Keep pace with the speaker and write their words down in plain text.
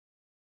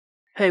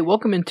Hey,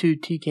 welcome into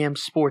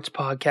TCAM's Sports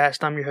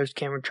Podcast. I'm your host,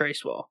 Cameron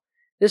Tracewell.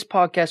 This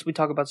podcast, we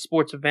talk about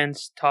sports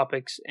events,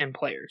 topics, and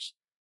players.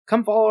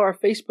 Come follow our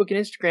Facebook and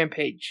Instagram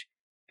page.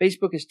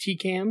 Facebook is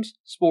TCAM's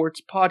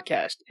Sports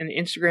Podcast, and the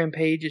Instagram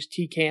page is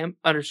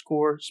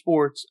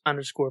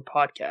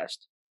TCAM_sports_podcast.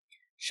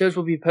 Shows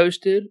will be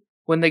posted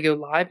when they go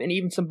live, and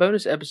even some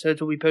bonus episodes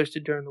will be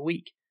posted during the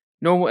week.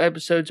 Normal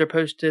episodes are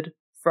posted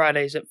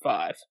Fridays at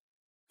 5.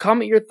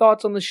 Comment your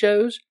thoughts on the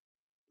shows.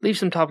 Leave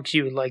some topics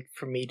you would like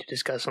for me to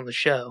discuss on the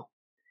show.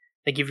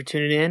 Thank you for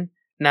tuning in.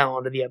 Now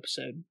on to the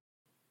episode.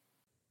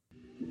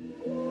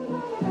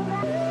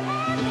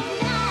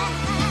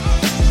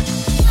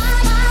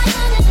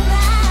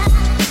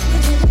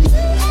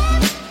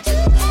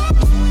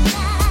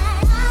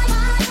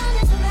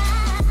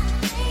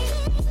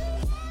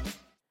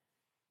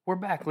 We're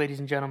back, ladies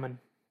and gentlemen.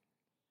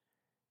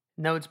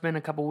 No, it's been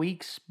a couple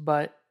weeks,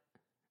 but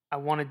I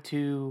wanted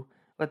to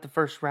let the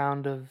first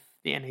round of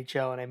the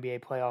NHL and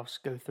NBA playoffs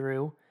go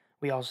through.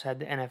 We also had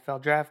the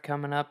NFL draft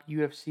coming up,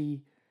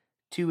 UFC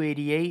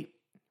 288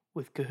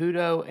 with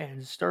Cahuto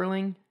and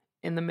Sterling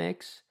in the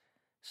mix.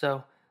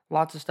 So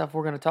lots of stuff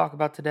we're going to talk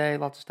about today,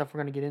 lots of stuff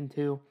we're going to get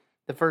into.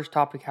 The first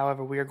topic,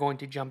 however, we are going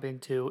to jump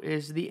into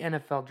is the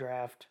NFL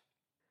draft.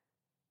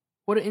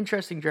 What an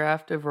interesting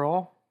draft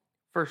overall.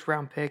 First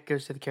round pick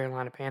goes to the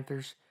Carolina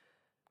Panthers.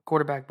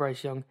 Quarterback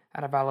Bryce Young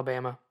out of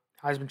Alabama,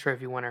 Heisman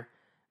Trophy winner.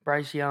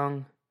 Bryce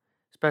Young,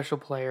 special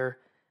player.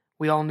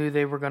 We all knew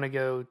they were going to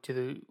go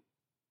to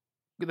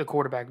the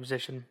quarterback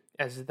position,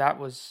 as that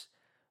was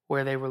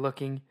where they were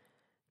looking.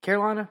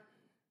 Carolina,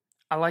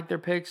 I like their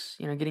picks.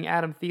 Getting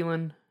Adam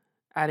Thielen,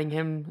 adding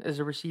him as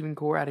a receiving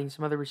core, adding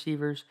some other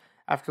receivers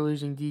after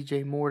losing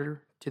DJ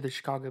Moore to the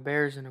Chicago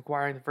Bears and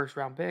acquiring the first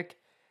round pick.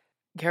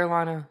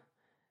 Carolina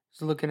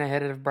is looking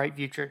ahead at a bright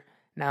future.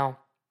 Now,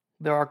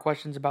 there are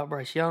questions about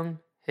Bryce Young,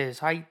 his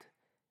height,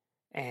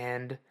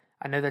 and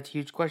I know that's a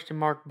huge question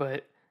mark,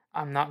 but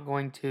I'm not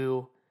going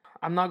to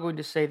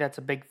say that's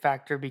a big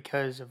factor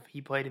because he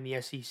played in the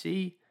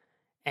SEC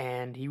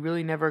and he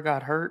really never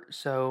got hurt.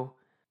 So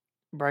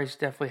Bryce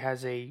definitely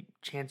has a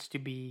chance to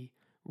be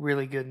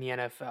really good in the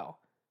NFL.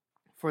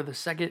 For the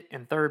second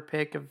and third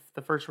pick of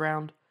the first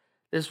round,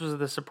 this was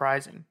the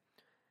surprising.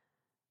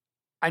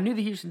 I knew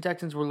the Houston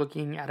Texans were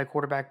looking at a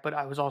quarterback, but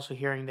I was also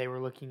hearing they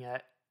were looking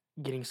at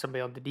getting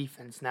somebody on the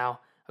defense.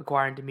 Now,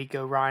 acquiring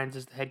DeMeco Ryans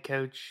as the head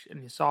coach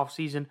in this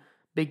offseason,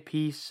 big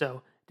piece,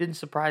 so didn't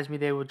surprise me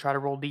they would try to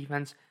roll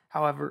defense.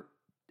 However,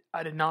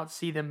 I did not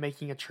see them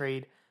making a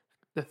trade,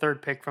 the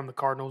third pick from the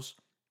Cardinals,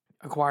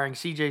 acquiring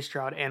C.J.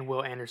 Stroud and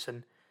Will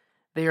Anderson.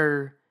 They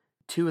are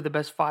two of the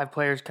best 5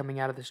 players coming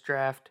out of this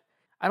draft.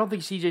 I don't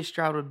think C.J.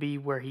 Stroud would be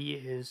where he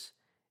is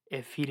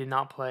if he did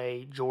not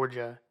play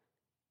Georgia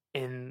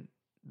in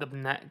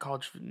the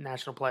college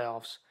national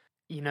playoffs.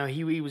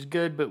 He was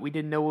good, but we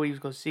didn't know what he was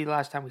going to see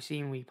last time we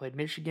seen him when he played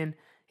Michigan.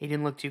 He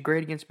didn't look too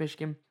great against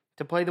Michigan.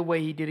 To play the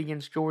way he did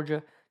against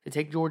Georgia, to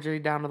take Georgia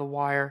down to the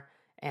wire,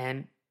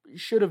 and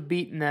should have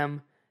beaten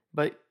them,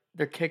 but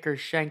their kicker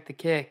shanked the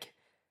kick.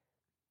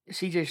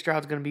 C.J.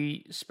 Stroud's going to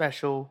be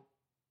special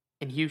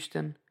in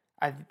Houston.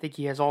 I think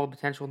he has all the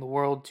potential in the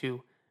world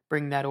to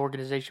bring that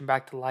organization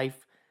back to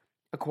life.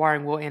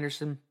 Acquiring Will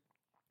Anderson,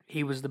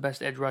 he was the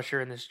best edge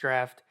rusher in this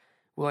draft.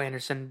 Will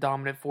Anderson,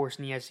 dominant force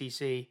in the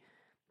SEC.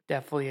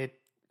 Definitely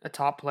a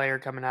top player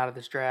coming out of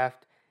this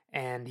draft,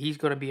 and he's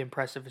going to be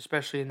impressive,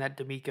 especially in that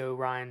DeMeco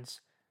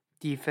Ryans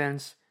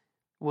defense.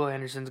 Will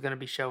Anderson's going to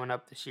be showing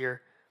up this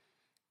year.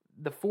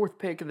 The fourth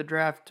pick of the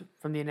draft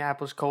from the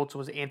Indianapolis Colts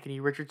was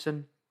Anthony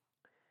Richardson.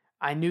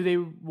 I knew they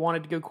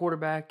wanted to go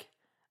quarterback.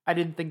 I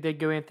didn't think they'd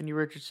go Anthony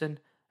Richardson.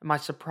 Am I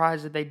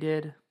surprised that they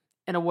did?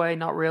 In a way,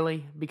 not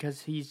really,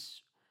 because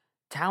he's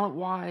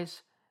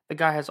talent-wise, the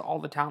guy has all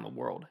the talent in the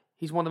world.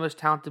 He's one of the most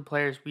talented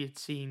players we had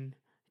seen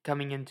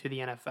coming into the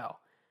NFL.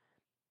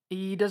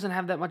 He doesn't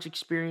have that much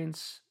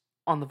experience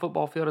on the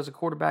football field as a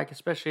quarterback,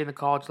 especially in the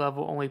college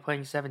level, only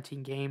playing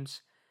 17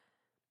 games.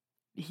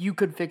 You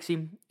could fix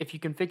him. If you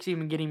can fix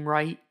him and get him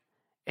right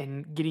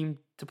and get him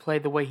to play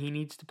the way he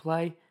needs to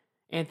play,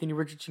 Anthony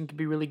Richardson could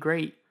be really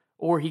great,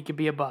 or he could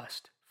be a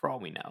bust, for all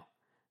we know.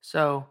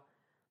 So,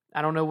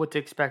 I don't know what to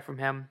expect from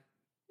him.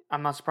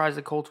 I'm not surprised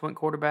the Colts went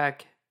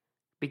quarterback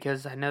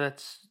because I know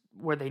that's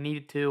where they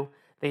needed to.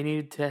 They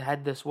needed to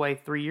head this way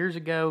 3 years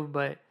ago,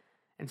 but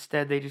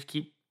instead they just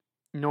keep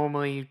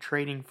normally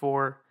trading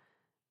for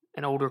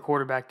an older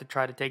quarterback to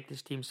try to take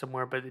this team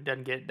somewhere, but it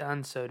doesn't get it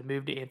done. So to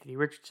move to Anthony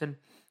Richardson,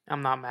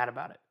 I'm not mad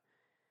about it.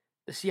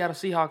 The Seattle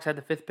Seahawks had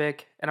the 5th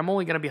pick, and I'm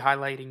only going to be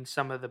highlighting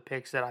some of the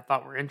picks that I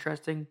thought were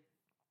interesting.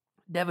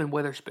 Devin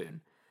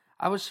Witherspoon.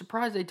 I was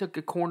surprised they took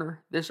a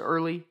corner this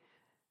early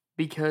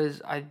because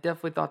I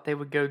definitely thought they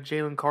would go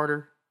Jalen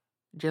Carter.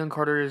 Jalen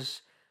Carter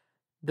is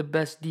the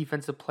best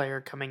defensive player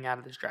coming out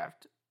of this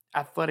draft.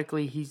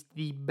 Athletically, he's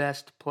the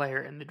best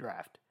player in the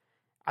draft.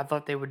 I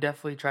thought they would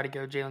definitely try to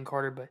go Jalen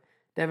Carter, but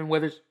Devin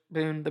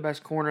Witherspoon, the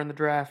best corner in the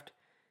draft.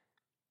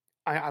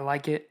 I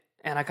like it,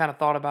 and I kind of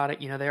thought about it.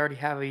 They already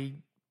have a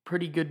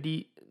pretty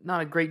good,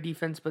 not a great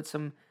defense, but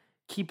some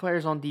key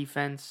players on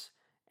defense,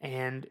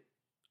 and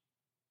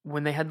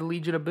when they had the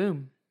Legion of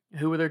Boom.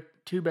 Who were their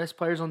two best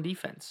players on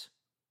defense?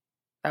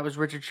 That was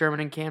Richard Sherman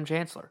and Cam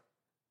Chancellor.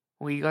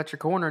 Well, you got your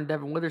corner in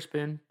Devin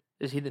Witherspoon.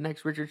 Is he the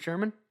next Richard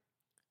Sherman?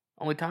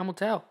 Only time will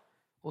tell.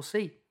 We'll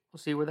see. We'll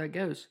see where that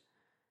goes.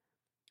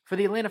 For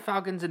the Atlanta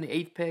Falcons in the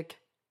 8th pick,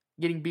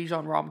 getting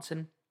Bijan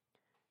Robinson,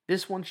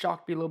 this one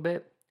shocked me a little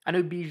bit. I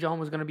knew Bijan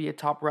was going to be a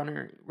top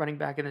running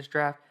back in this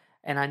draft,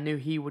 and I knew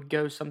he would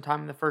go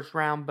sometime in the first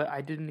round, but I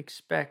didn't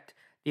expect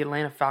the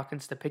Atlanta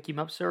Falcons to pick him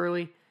up so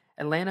early.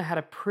 Atlanta had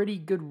a pretty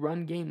good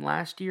run game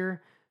last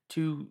year.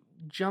 To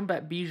jump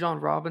at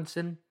Bijan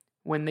Robinson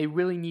when they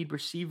really need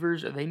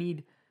receivers or they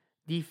need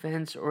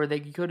defense, or they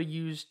could have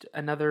used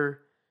another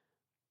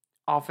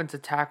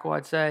offensive tackle,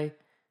 I'd say,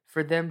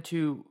 for them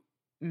to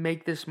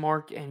make this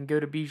mark and go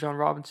to Bijan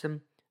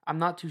Robinson. I'm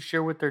not too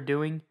sure what they're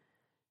doing.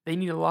 They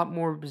need a lot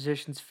more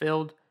positions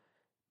filled,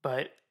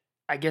 but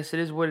I guess it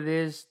is what it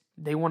is.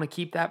 They want to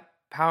keep that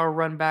power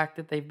run back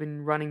that they've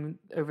been running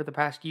over the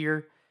past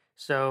year.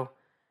 So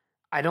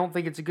I don't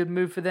think it's a good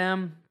move for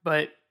them,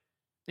 but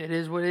it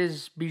is what it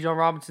is. Bijan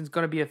Robinson's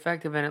going to be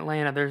effective in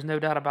Atlanta. There's no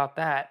doubt about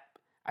that.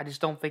 I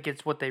just don't think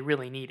it's what they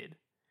really needed.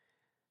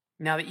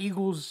 Now, the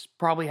Eagles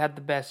probably had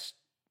the best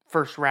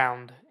first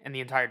round in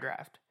the entire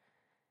draft.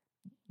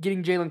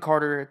 Getting Jalen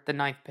Carter at the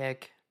 9th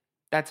pick,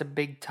 that's a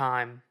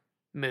big-time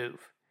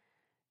move.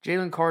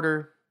 Jalen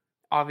Carter,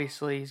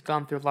 obviously, has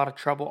gone through a lot of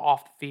trouble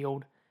off the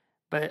field,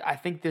 but I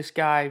think this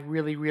guy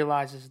really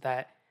realizes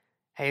that,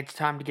 hey, it's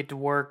time to get to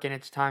work and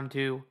it's time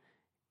to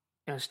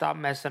stop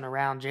messing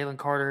around. Jalen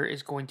Carter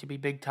is going to be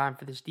big time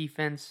for this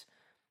defense.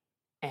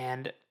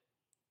 And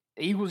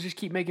the Eagles just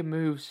keep making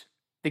moves.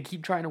 They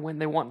keep trying to win.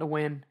 They want to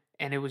win.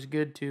 And it was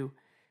good to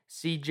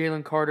see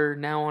Jalen Carter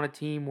now on a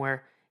team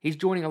where he's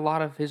joining a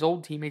lot of his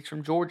old teammates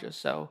from Georgia.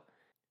 So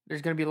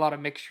there's going to be a lot of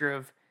mixture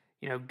of,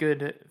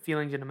 good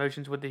feelings and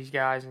emotions with these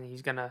guys. And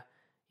he's going to,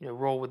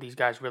 roll with these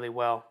guys really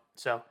well.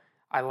 So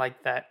I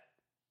like that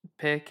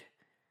pick.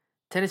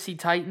 Tennessee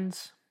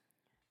Titans,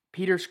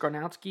 Peter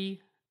Skarnowski,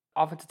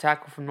 offensive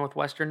tackle from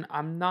Northwestern.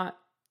 I'm not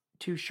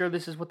too sure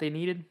this is what they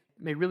needed.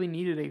 They really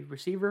needed a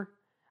receiver.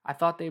 I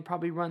thought they'd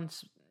probably run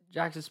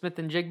Jackson Smith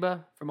and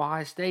Jigba from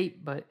Ohio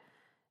State, but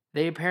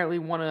they apparently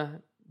want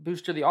to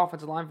booster the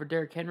offensive line for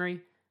Derrick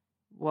Henry.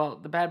 Well,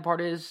 the bad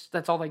part is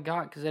that's all they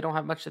got because they don't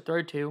have much to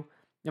throw to.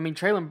 I mean,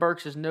 Traylon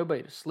Burks is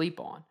nobody to sleep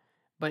on,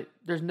 but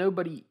there's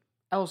nobody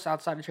else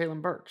outside of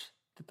Traylon Burks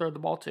to throw the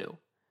ball to.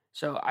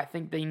 So I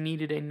think they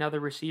needed another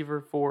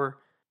receiver for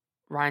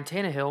Ryan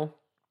Tannehill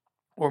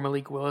or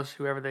Malik Willis,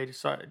 whoever they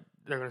decide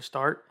they're going to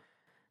start.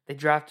 They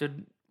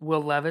drafted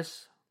Will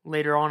Levis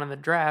later on in the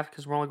draft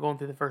because we're only going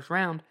through the first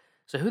round.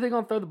 So who are they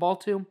going to throw the ball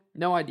to?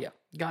 No idea.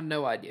 Got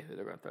no idea who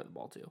they're going to throw the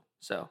ball to.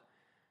 So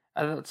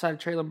outside of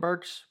Traylon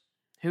Burks,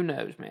 who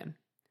knows, man.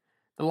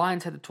 The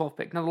Lions had the 12th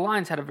pick. Now, the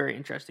Lions had a very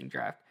interesting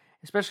draft,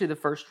 especially the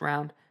first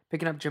round,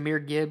 picking up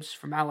Jahmyr Gibbs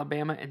from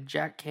Alabama and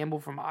Jack Campbell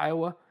from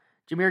Iowa.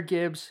 Jahmyr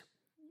Gibbs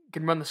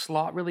can run the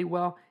slot really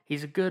well.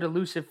 He's a good,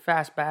 elusive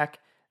fast back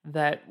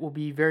that will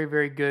be very,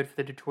 very good for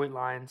the Detroit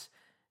Lions.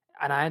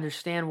 And I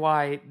understand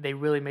why they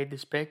really made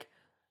this pick,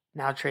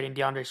 now trading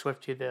DeAndre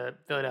Swift to the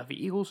Philadelphia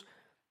Eagles.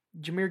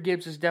 Jahmyr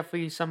Gibbs is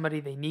definitely somebody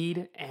they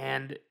need,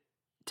 and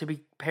to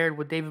be paired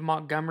with David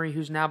Montgomery,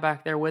 who's now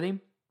back there with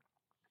him,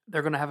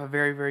 they're going to have a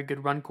very, very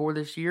good run core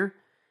this year.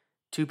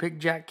 To pick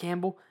Jack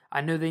Campbell, I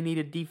know they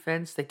needed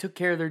defense. They took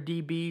care of their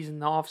DBs in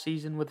the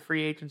offseason with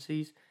free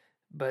agencies,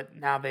 but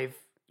now they've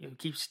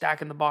keep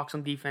stacking the box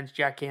on defense.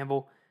 Jack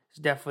Campbell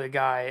is definitely a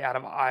guy out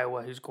of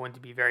Iowa who's going to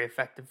be very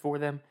effective for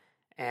them.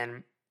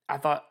 And I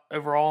thought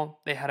overall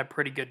they had a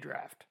pretty good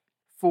draft.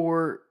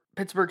 For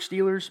Pittsburgh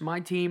Steelers, my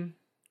team,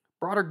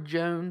 Broderick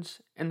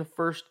Jones in the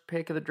first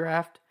pick of the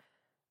draft.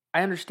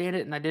 I understand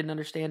it and I didn't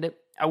understand it.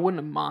 I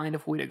wouldn't have minded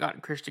if we'd have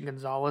gotten Christian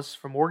Gonzalez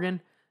from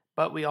Oregon,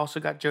 but we also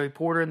got Joey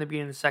Porter in the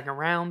beginning of the second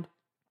round.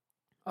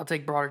 I'll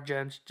take Broderick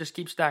Jones. Just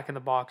keep stacking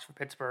the box for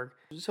Pittsburgh.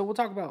 So we'll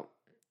talk about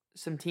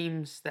some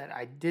teams that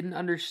I didn't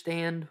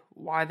understand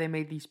why they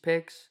made these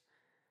picks.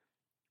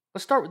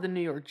 Let's start with the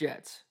New York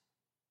Jets.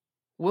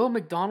 Will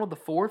McDonald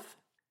IV,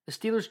 the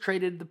Steelers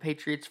traded the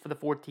Patriots for the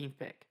 14th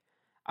pick.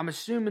 I'm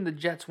assuming the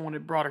Jets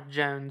wanted Broderick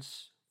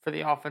Jones for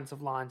the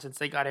offensive line since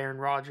they got Aaron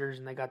Rodgers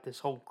and they got this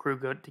whole crew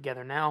good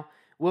together now.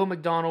 Will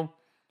McDonald,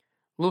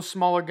 a little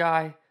smaller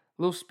guy, a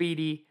little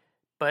speedy,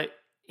 but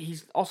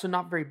he's also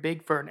not very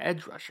big for an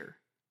edge rusher.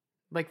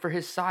 Like for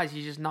his size,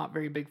 he's just not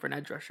very big for an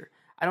edge rusher.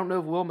 I don't know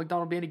if Will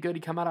McDonald will be any good.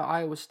 He come out of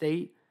Iowa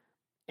State,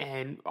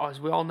 and as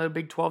we all know,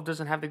 Big 12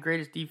 doesn't have the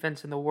greatest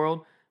defense in the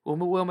world. Will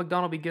Will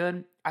McDonald be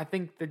good? I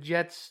think the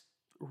Jets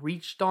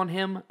reached on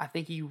him. I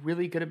think he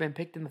really could have been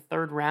picked in the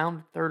third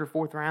or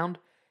fourth round,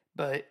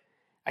 but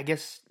I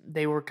guess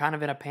they were kind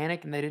of in a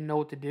panic and they didn't know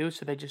what to do,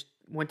 so they just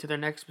went to their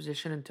next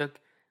position and took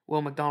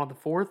Will McDonald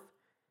IV.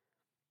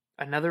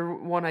 Another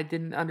one I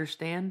didn't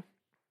understand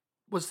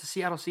was the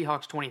Seattle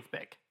Seahawks 20th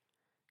pick,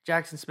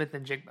 Jackson Smith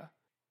and Jigba.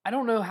 I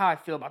don't know how I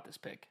feel about this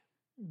pick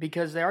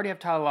because they already have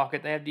Tyler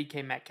Lockett, they have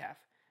DK Metcalf.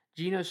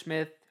 Geno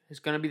Smith is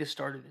going to be the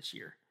starter this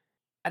year.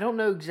 I don't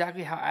know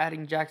exactly how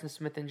adding Jackson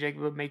Smith and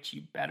Jigba makes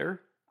you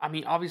better. I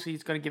mean, obviously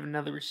he's going to give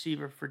another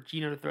receiver for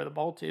Geno to throw the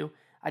ball to.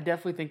 I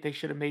definitely think they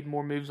should have made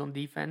more moves on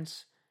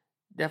defense.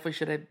 They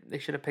should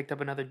have picked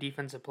up another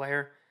defensive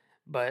player,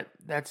 but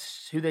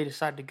that's who they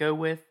decided to go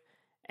with.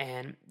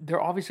 And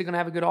they're obviously going to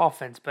have a good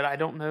offense, but I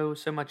don't know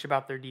so much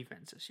about their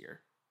defense this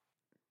year.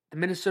 The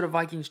Minnesota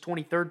Vikings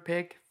 23rd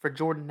pick for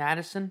Jordan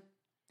Addison.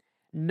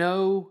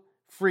 No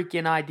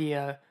freaking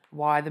idea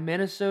why the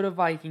Minnesota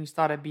Vikings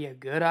thought it'd be a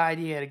good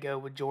idea to go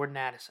with Jordan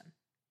Addison.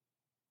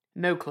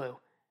 No clue.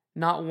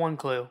 Not one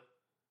clue.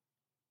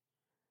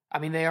 I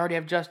mean, they already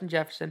have Justin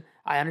Jefferson.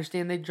 I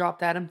understand they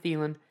dropped Adam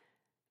Thielen,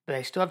 but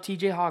they still have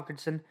TJ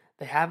Hawkinson.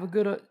 They have a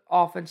good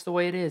offense the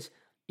way it is.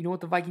 You know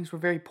what the Vikings were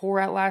very poor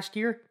at last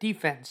year?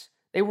 Defense.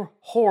 They were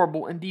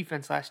horrible in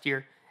defense last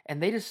year,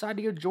 and they decided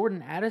to go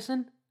Jordan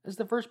Addison as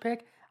the first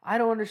pick. I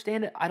don't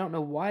understand it. I don't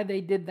know why they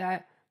did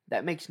that.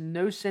 That makes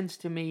no sense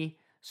to me.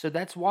 So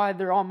that's why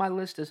they're on my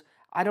list.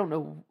 I don't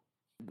know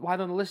why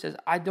they're on the list.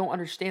 I don't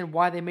understand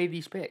why they made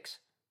these picks.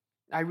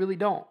 I really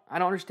don't. I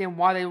don't understand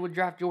why they would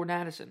draft Jordan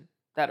Addison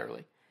that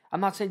early.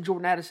 I'm not saying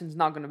Jordan Addison's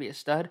not going to be a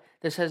stud.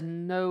 This has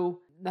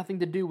nothing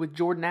to do with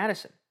Jordan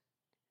Addison.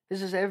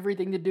 This has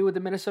everything to do with the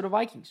Minnesota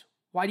Vikings.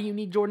 Why do you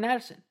need Jordan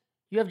Addison?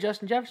 You have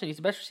Justin Jefferson. He's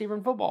the best receiver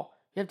in football.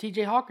 You have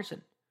TJ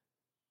Hawkinson.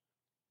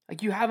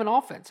 Like, you have an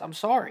offense. I'm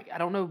sorry. I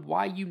don't know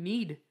why you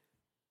need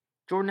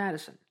Jordan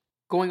Addison.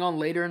 Going on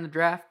later in the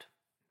draft,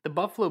 the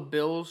Buffalo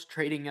Bills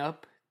trading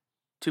up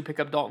to pick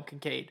up Dalton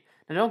Kincaid.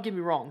 Now, don't get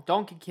me wrong.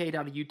 Dalton Kincaid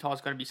out of Utah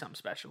is going to be something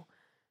special.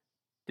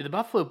 Do the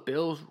Buffalo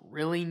Bills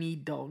really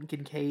need Dalton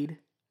Kincaid?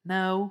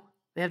 No.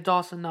 They have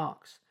Dawson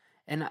Knox.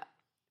 And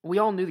we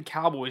all knew the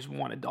Cowboys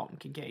wanted Dalton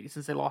Kincaid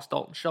since they lost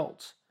Dalton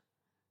Schultz.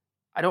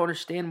 I don't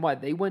understand why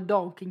they went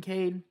Dalton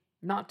Kincaid.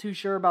 Not too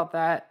sure about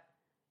that.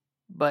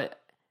 But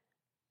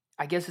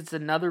I guess it's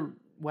another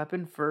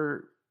weapon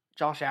for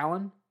Josh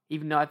Allen,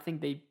 even though I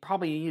think they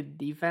probably needed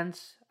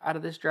defense out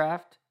of this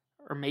draft,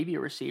 or maybe a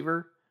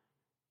receiver.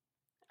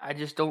 I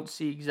just don't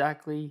see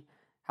exactly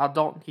how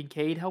Dalton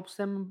Kincaid helps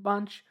them a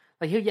bunch.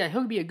 Like,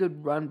 he'll be a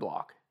good run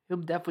block. He'll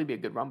definitely be a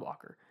good run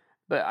blocker.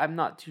 But I'm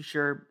not too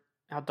sure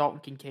how Dalton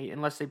Kincaid,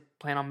 unless they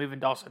plan on moving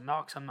Dawson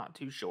Knox, I'm not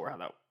too sure how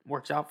that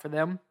works out for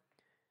them.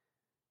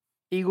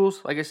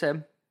 Eagles, like I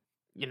said,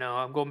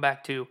 I'm going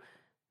back to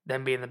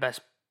them being the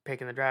best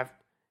pick in the draft.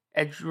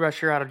 Edge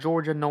rusher out of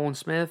Georgia, Nolan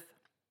Smith.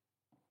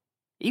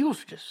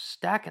 Eagles are just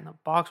stacking the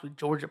box with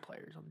Georgia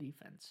players on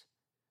defense.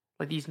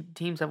 Like, these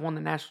teams have won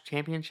the national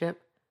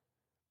championship.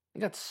 They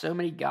got so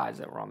many guys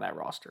that were on that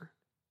roster.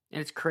 And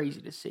it's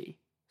crazy to see.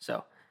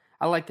 So,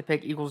 I like the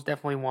pick. Eagles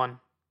definitely won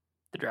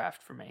the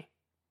draft for me.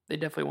 They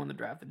definitely won the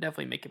draft. They're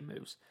definitely making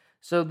moves.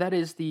 So, that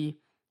is the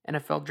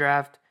NFL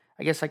draft.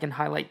 I guess I can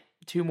highlight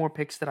 2 more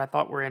picks that I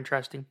thought were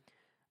interesting.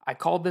 I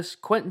called this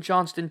Quentin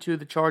Johnston to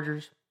the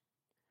Chargers.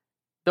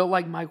 Built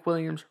like Mike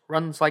Williams,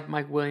 runs like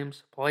Mike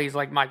Williams, plays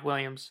like Mike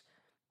Williams.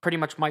 Pretty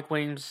much Mike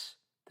Williams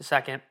the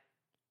second.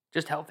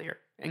 Just healthier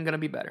and going to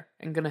be better.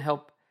 And going to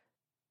help,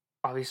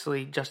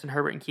 obviously, Justin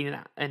Herbert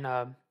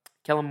and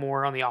Kellen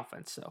Moore on the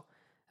offense. So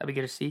that'll be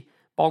good to see.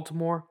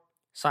 Baltimore,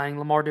 signing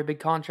Lamar to a big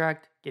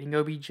contract, getting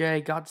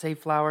OBJ, got Zay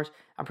Flowers.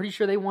 I'm pretty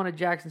sure they wanted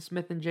Jackson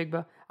Smith and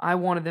Jigba. I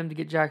wanted them to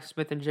get Jackson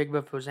Smith and Jigba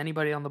if it was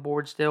anybody on the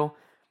board still.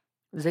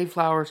 Zay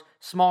Flowers,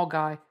 small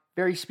guy,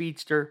 very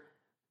speedster,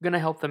 going to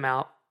help them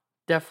out.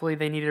 Definitely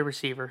they needed a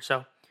receiver,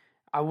 so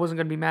I wasn't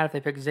going to be mad if they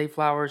picked Zay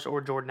Flowers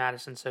or Jordan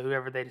Addison, so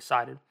whoever they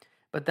decided.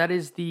 But that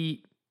is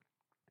the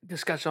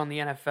discussion on the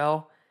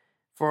NFL.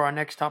 For our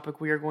next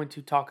topic, we are going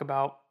to talk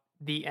about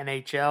the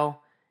NHL,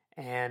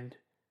 and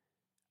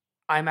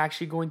I'm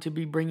actually going to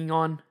be bringing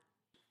on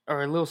a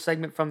little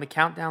segment from the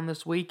countdown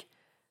this week.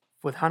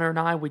 With Hunter and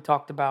I, we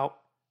talked about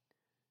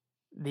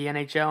the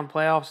NHL and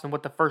playoffs and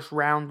what the first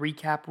round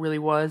recap really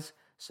was.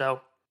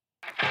 So,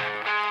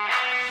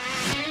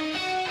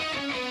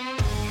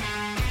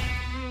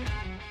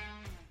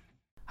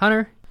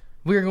 Hunter,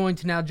 we're going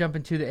to now jump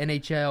into the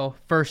NHL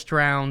first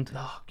round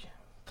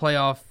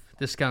playoff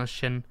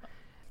discussion.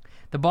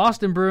 The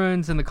Boston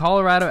Bruins and the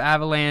Colorado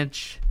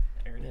Avalanche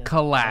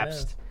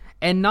collapsed.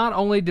 And not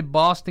only did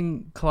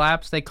Boston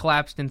collapse, they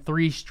collapsed in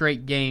 3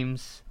 straight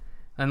games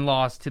and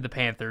lost to the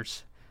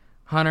Panthers.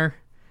 Hunter,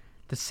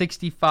 the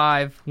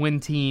 65-win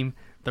team,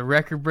 the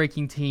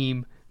record-breaking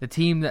team, the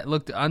team that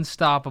looked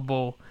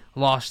unstoppable,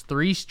 lost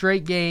 3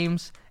 straight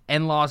games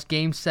and lost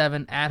Game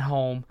 7 at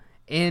home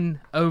in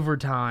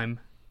overtime.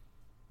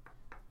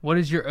 What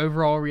is your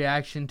overall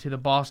reaction to the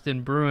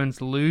Boston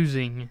Bruins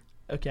losing?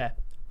 Okay,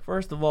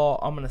 first of all,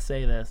 I'm going to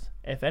say this.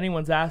 If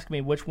anyone's asking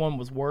me which one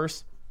was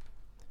worse,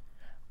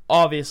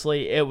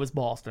 obviously it was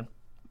Boston.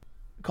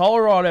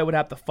 Colorado would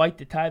have to fight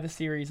to tie the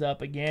series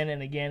up again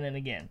and again and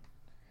again.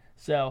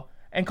 So,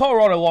 and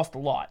Colorado lost a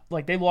lot.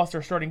 Like, they lost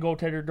their starting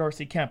goaltender,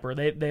 Darcy Kemper.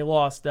 They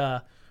lost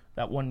that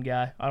one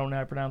guy. I don't know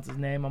how to pronounce his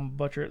name. I'm going to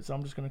butcher it, so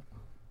I'm just going to...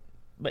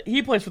 But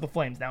he plays for the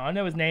Flames now. I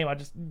know his name. I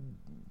just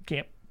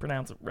can't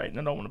pronounce it right, and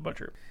I don't want to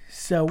butcher it.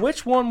 So,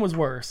 which one was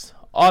worse?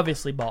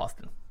 Obviously,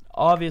 Boston.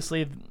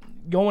 Obviously,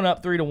 going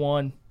up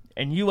 3-1,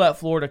 and you let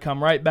Florida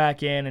come right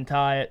back in and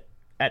tie it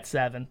at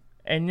 7.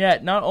 And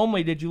yet, not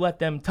only did you let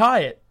them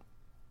tie it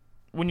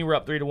when you were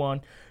up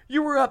 3-1,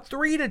 you were up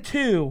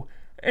 3-2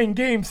 in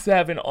Game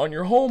 7 on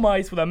your home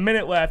ice with a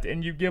minute left,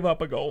 and you give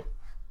up a goal.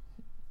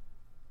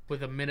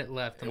 With a minute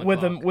left on the with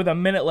clock. With a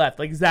minute left,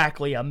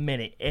 exactly a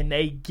minute. And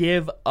they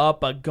give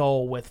up a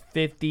goal with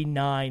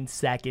 59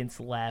 seconds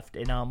left.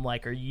 And I'm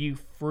like, are you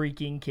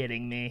freaking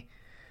kidding me?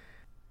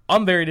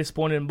 I'm very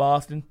disappointed in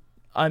Boston.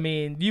 I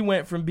mean, you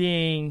went from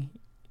being,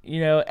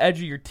 edge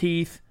of your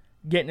teeth,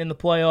 getting in the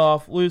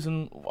playoff,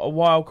 losing a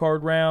wild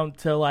card round,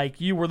 to like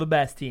you were the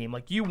best team.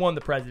 Like you won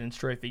the President's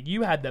Trophy.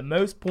 You had the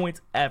most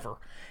points ever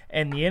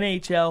in the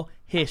NHL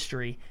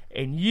history,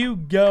 and you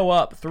go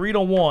up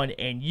 3-1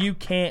 and you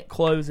can't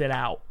close it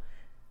out.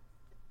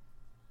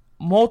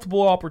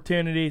 Multiple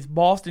opportunities.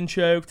 Boston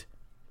choked.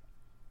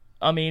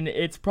 I mean,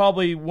 it's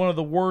probably one of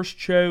the worst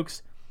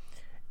chokes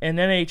in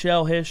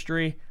NHL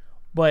history,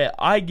 but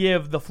I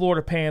give the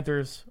Florida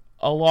Panthers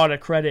a lot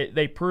of credit.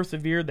 They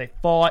persevered, they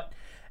fought,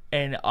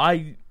 and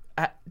I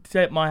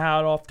set my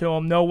hat off to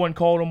them. No one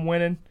called them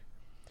winning.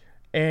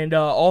 And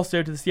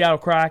also to the Seattle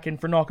Kraken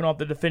for knocking off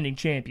the defending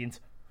champions.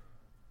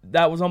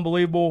 That was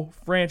unbelievable.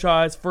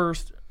 Franchise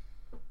first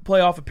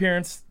playoff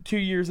appearance 2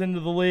 years into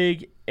the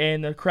league,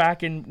 and the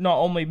Kraken not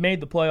only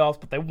made the playoffs,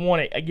 but they won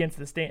it against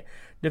the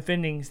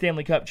defending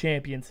Stanley Cup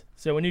champions.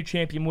 So a new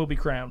champion will be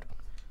crowned.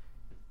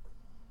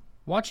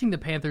 Watching the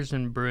Panthers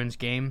and Bruins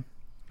game,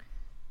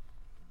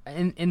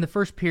 in the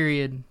first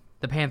period,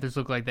 the Panthers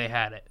looked like they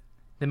had it.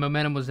 The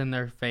momentum was in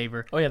their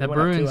favor. Oh yeah, the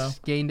Bruins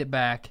gained it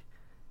back,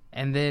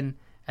 and then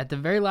at the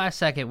very last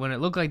second, when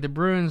it looked like the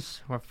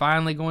Bruins were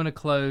finally going to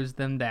close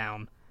them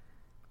down,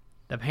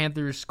 the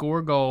Panthers score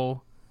a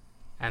goal,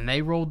 and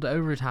they rolled to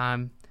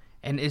overtime.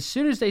 And as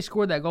soon as they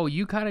scored that goal,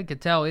 you kind of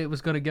could tell it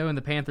was going to go in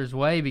the Panthers'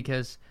 way,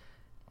 because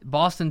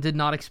Boston did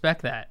not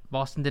expect that.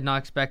 Boston did not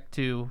expect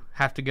to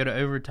have to go to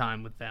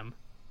overtime with them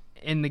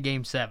in the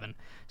Game 7.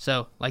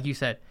 So, like you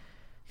said,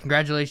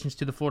 congratulations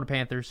to the Florida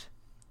Panthers.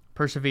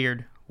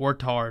 Persevered,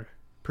 worked hard,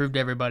 proved to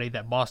everybody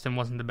that Boston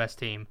wasn't the best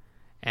team,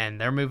 and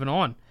they're moving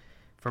on.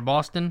 For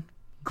Boston,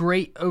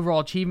 great overall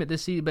achievement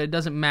this season, but it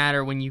doesn't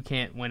matter when you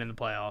can't win in the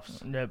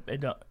playoffs. No,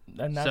 it don't.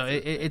 And So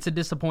it's a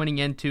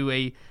disappointing end to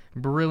a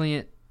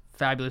brilliant,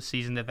 fabulous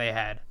season that they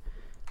had.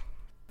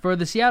 For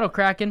the Seattle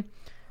Kraken,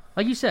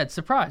 like you said,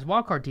 surprise,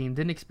 wildcard team.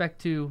 Didn't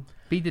expect to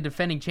beat the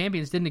defending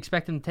champions. Didn't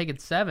expect them to take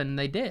it 7, and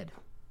they did.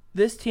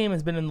 This team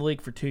has been in the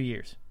league for 2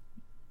 years.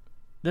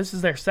 This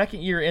is their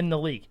second year in the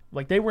league.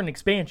 Like, they were an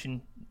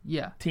expansion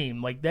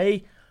team. Like,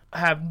 they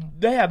have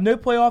no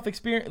playoff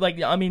experience.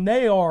 Like, I mean,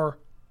 they are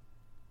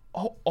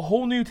a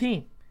whole new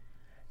team.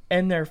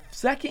 And their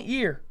second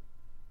year,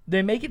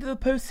 they make it to the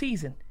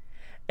postseason,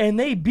 and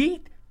they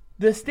beat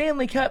the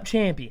Stanley Cup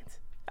champions.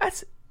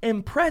 That's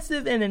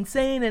impressive and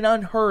insane and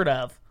unheard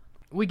of.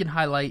 We can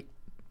highlight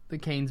the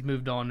Canes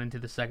moved on into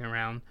the second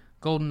round.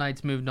 Golden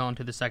Knights moved on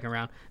to the second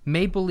round.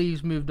 Maple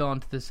Leafs moved on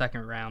to the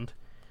second round.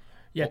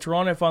 Yeah,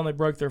 Toronto finally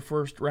broke their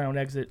first round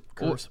exit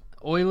curse.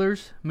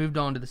 Oilers moved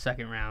on to the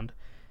second round.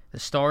 The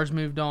Stars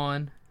moved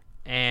on.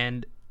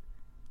 And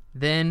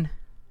then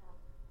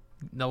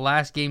the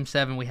last Game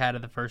 7 we had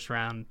of the first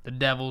round, the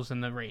Devils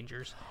and the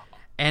Rangers.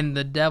 And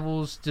the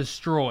Devils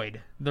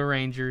destroyed the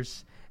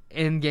Rangers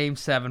in Game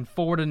 7,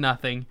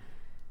 4-0.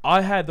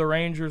 I had the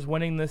Rangers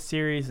winning this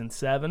series in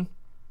 7.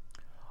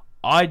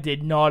 I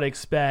did not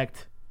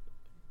expect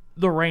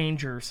the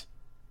Rangers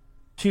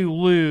to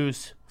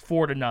lose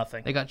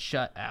 4-0. They got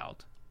shut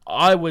out.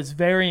 I was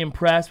very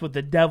impressed with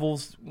the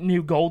Devils'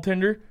 new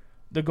goaltender,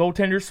 the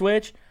goaltender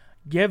switch.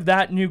 Give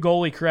that new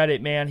goalie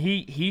credit, man.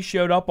 He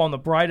showed up on the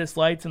brightest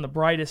lights and the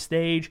brightest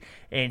stage,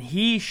 and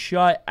he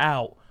shut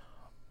out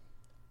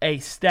a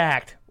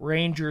stacked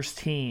Rangers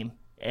team.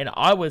 And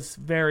I was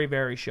very,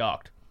 very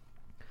shocked.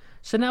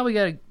 So now we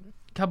got a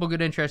couple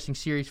good, interesting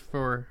series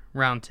for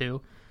round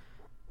 2.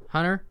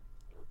 Hunter,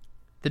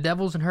 the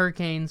Devils and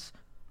Hurricanes,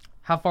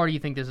 how far do you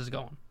think this is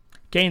going?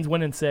 Canes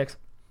winning 6.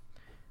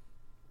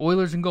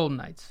 Oilers and Golden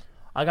Knights.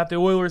 I got the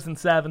Oilers in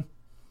 7.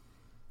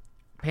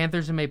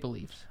 Panthers and Maple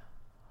Leafs.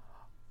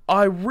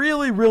 I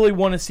really, really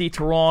want to see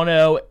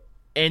Toronto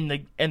and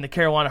the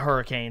Carolina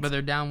Hurricanes. But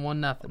they're down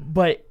 1-0.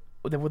 But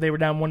they were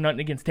down 1-0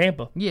 against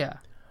Tampa. Yeah.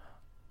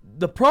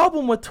 The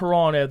problem with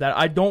Toronto that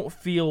I don't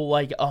feel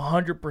like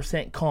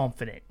 100%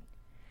 confident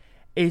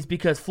is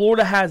because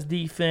Florida has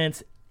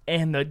defense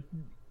and the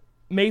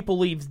Maple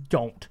Leafs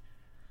don't.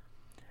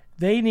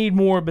 They need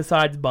more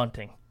besides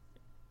bunting.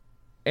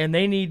 And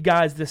they need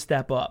guys to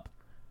step up.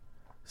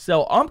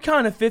 So I'm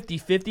kind of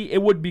 50-50.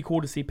 It would be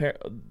cool to see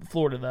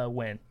Florida though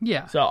win.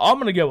 Yeah. So I'm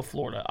going to go with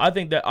Florida. I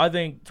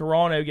think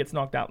Toronto gets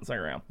knocked out in the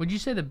second round. Would you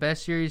say the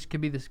best series could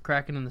be the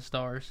Kraken and the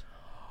Stars?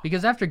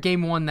 Because after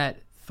Game 1,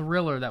 that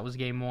thriller that was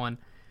Game 1,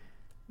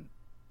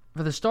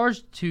 for the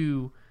Stars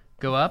to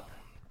go up,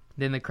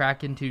 then the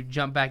Kraken to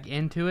jump back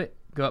into it,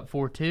 go up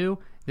 4-2,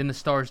 then the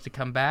Stars to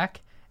come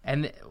back.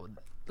 And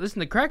listen,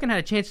 the Kraken had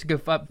a chance to go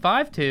up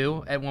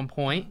 5-2 at one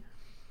point,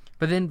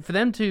 but then for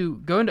them to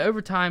go into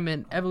overtime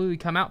and eventually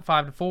come out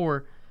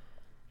 5-4,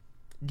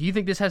 Do you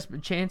think this has a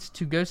chance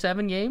to go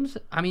 7 games?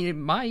 I mean, it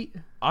might.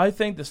 I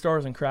think the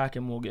Stars and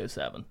Kraken will go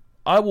 7.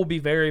 I will be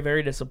very,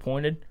 very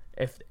disappointed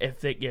if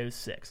it goes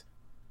 6.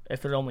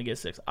 If it only goes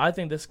 6. I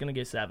think this is going to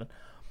go 7.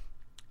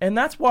 And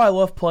that's why I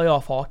love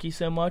playoff hockey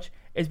so much,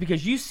 is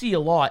because you see a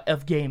lot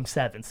of Game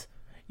 7s.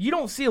 You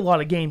don't see a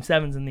lot of Game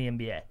 7s in the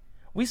NBA.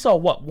 We saw,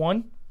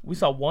 one? We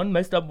saw one.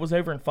 Most of it was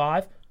over in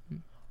 5.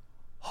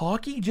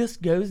 Hockey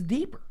just goes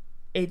deeper.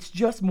 It's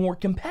just more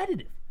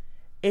competitive.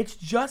 It's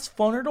just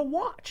funner to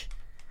watch.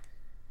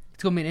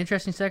 It's going to be an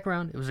interesting second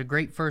round. It was a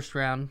great first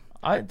round.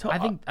 I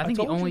think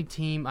the only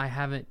team I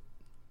haven't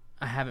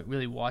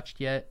really watched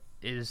yet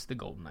is the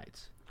Golden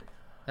Knights.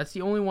 That's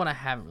the only one I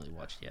haven't really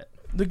watched yet.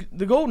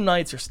 The Golden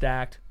Knights are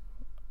stacked,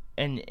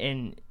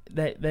 and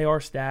they are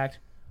stacked.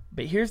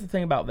 But here's the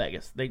thing about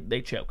Vegas: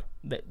 they choke.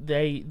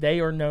 They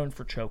are known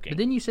for choking. But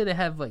didn't you say they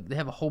have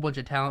a whole bunch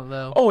of talent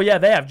though? Oh yeah,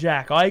 they have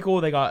Jack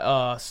Eichel. They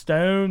got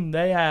Stone.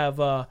 They have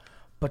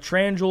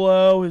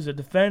Pietrangelo, who's a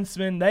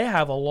defenseman. They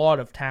have a lot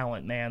of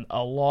talent, man.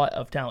 A lot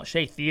of talent.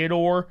 Shea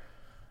Theodore,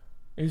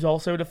 who's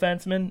also a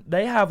defenseman.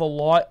 They have a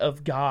lot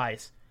of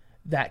guys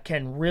that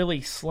can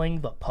really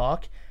sling the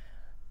puck.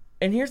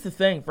 And here's the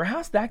thing: for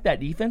how stacked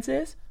that defense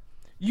is,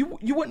 you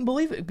wouldn't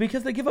believe it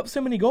because they give up so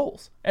many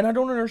goals, and I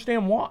don't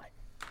understand why.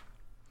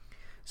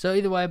 So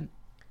either way,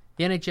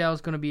 the NHL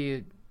is going to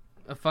be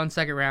a fun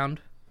second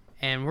round,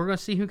 and we're going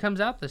to see who comes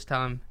out this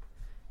time.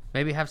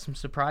 Maybe have some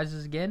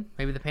surprises again.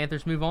 Maybe the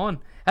Panthers move on.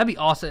 That'd be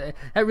awesome.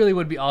 That really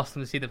would be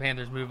awesome to see the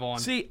Panthers move on.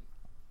 See,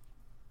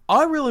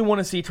 I really want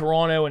to see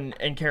Toronto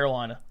and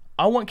Carolina.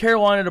 I want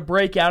Carolina to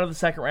break out of the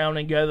second round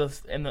and go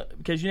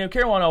because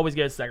Carolina always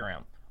goes second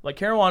round. Like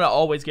Carolina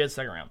always gets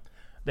second round.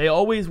 They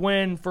always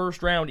win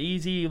first round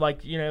easy,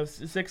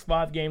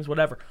 6-5 games,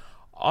 whatever.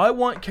 I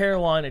want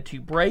Carolina to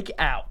break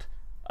out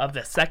of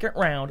the second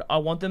round. I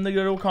want them to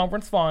go to a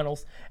conference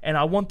finals, and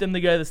I want them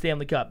to go to the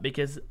Stanley Cup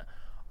because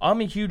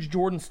I'm a huge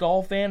Jordan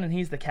Staal fan, and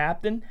he's the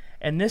captain,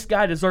 and this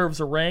guy deserves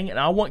a ring, and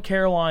I want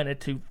Carolina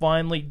to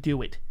finally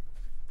do it.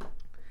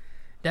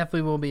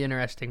 Definitely will be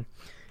interesting.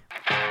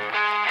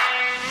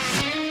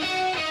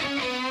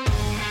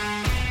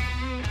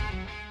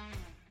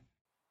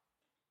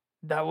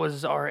 That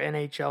was our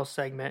NHL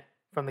segment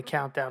from the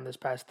countdown this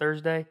past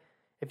Thursday.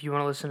 If you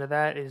want to listen to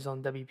that, it is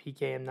on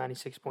WPKM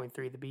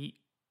 96.3 The Beat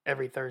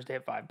every Thursday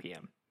at 5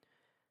 p.m.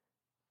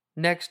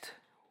 Next,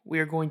 we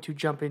are going to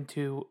jump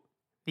into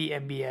the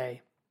NBA.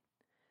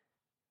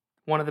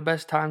 One of the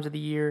best times of the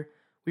year.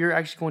 We are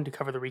actually going to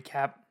cover the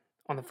recap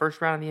on the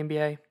first round of the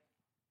NBA.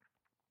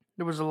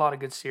 There was a lot of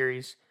good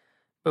series,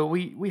 but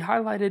we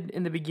highlighted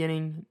in the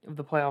beginning of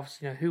the playoffs,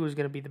 who was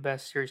going to be the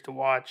best series to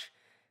watch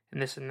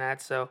and this and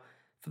that. So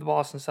for the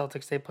Boston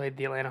Celtics, they played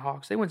the Atlanta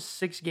Hawks. They won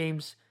 6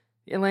 games.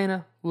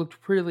 Atlanta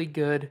looked really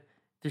good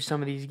through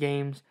some of these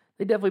games.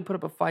 They definitely put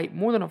up a fight,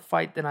 more than a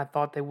fight than I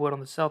thought they would on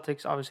the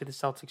Celtics. Obviously, the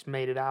Celtics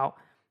made it out,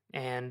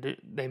 and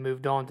they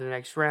moved on to the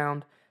next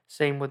round.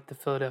 Same with the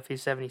Philadelphia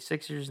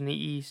 76ers in the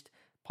East.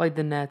 Played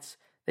the Nets.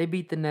 They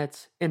beat the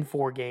Nets in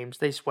 4 games.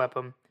 They swept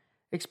them.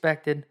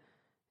 Expected.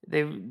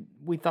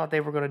 We thought they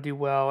were going to do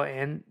well,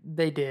 and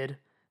they did.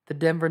 The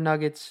Denver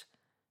Nuggets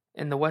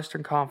in the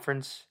Western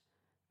Conference,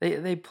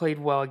 they played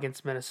well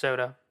against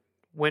Minnesota.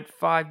 Went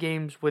 5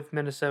 games with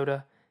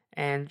Minnesota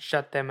and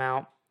shut them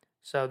out.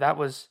 So that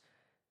was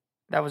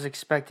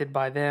expected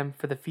by them.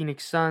 For the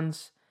Phoenix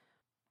Suns,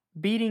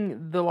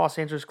 beating the Los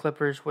Angeles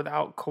Clippers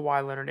without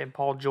Kawhi Leonard and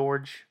Paul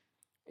George,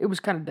 it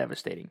was kind of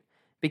devastating.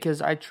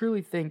 Because I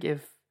truly think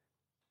if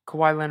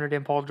Kawhi Leonard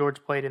and Paul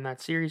George played in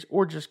that series,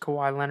 or just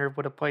Kawhi Leonard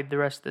would have played the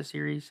rest of the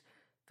series,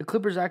 the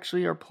Clippers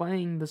actually are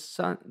playing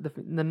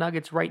the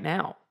Nuggets right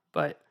now.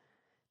 But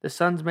the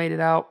Suns made it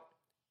out,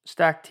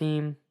 stacked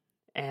team,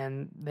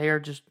 and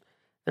they're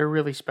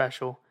really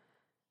special.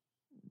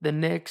 The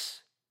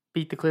Knicks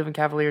beat the Cleveland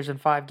Cavaliers in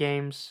 5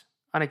 games.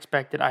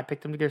 Unexpected. I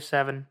picked them to go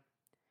 7,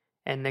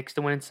 and Knicks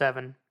to win in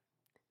 7.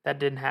 That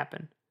didn't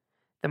happen.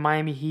 The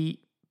Miami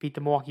Heat beat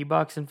the Milwaukee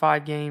Bucks in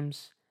 5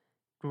 games.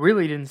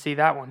 Really didn't see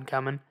that one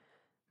coming.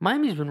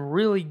 Miami's been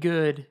really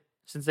good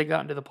since they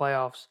got into the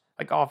playoffs,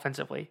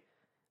 offensively.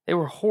 They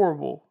were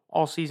horrible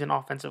all season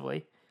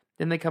offensively.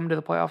 Then they come into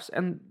the playoffs,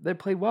 and they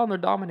play well, and they're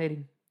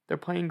dominating. They're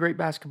playing great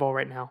basketball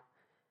right now.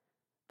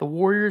 The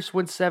Warriors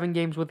went 7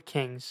 games with the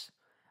Kings.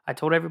 I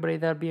told everybody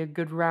that would be a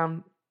good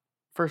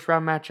first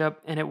round matchup,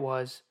 and it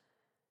was.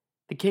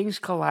 The Kings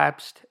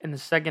collapsed in the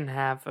second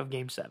half of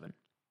Game 7.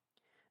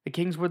 The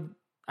Kings were,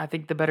 I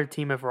think, the better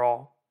team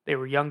overall. They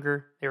were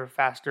younger, they were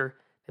faster,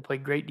 they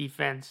played great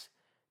defense.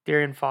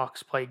 De'Aaron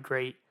Fox played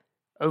great.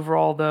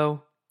 Overall,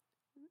 though,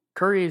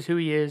 Curry is who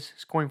he is,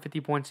 scoring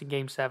 50 points in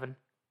Game 7.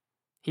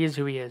 He is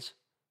who he is,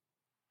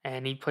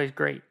 and he plays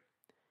great.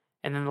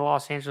 And then the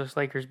Los Angeles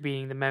Lakers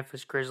beating the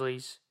Memphis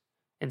Grizzlies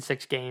in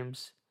 6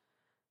 games.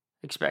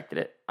 Expected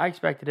it. I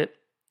expected it.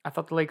 I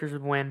thought the Lakers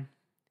would win.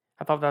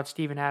 I thought without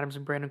Steven Adams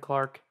and Brandon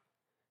Clark,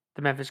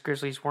 the Memphis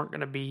Grizzlies weren't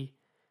going to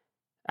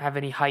have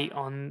any height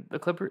on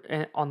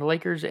the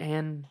Lakers,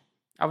 and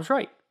I was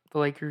right. The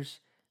Lakers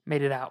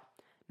made it out.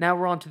 Now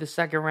we're on to the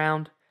second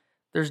round.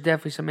 There's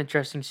definitely some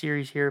interesting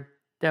series here.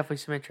 Definitely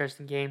some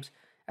interesting games.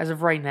 As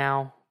of right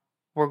now,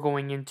 we're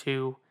going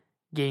into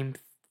game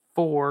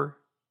 4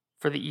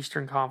 for the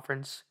Eastern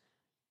Conference.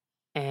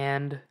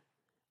 And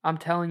I'm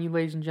telling you,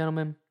 ladies and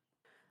gentlemen,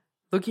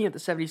 looking at the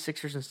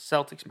 76ers and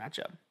Celtics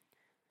matchup,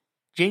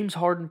 James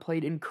Harden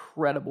played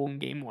incredible in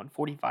game 1,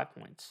 45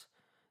 points.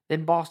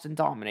 Then Boston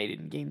dominated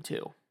in game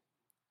 2,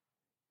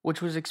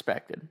 which was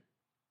expected.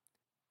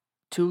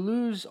 To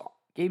lose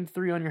game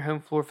 3 on your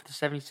home floor for the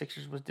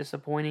 76ers was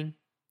disappointing.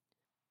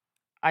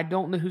 I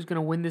don't know who's going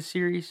to win this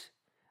series.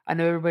 I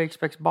know everybody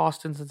expects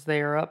Boston since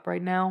they are up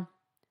right now.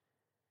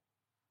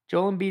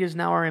 Joel Embiid is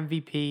now our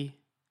MVP.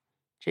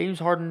 James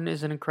Harden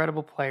is an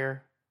incredible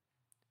player.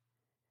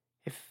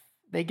 If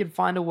they can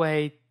find a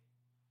way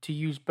to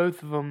use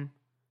both of them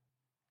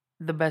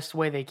the best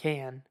way they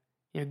can,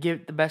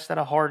 get the best out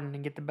of Harden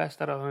and get the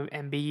best out of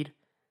Embiid,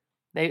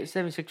 the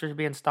 76ers will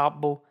be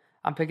unstoppable.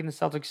 I'm picking the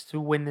Celtics to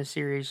win this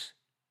series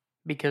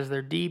because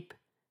they're deep,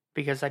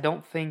 because I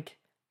don't think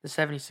the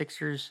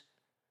 76ers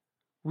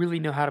really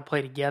know how to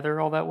play together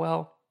all that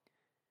well,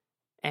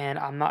 and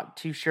I'm not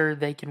too sure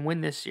they can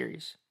win this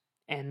series.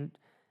 And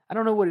I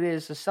don't know what it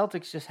is. The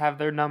Celtics just have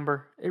their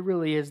number. It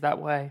really is that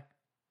way.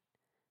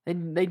 They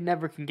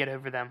never can get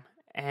over them,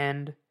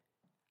 and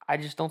I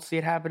just don't see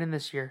it happening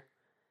this year.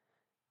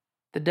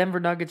 The Denver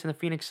Nuggets and the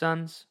Phoenix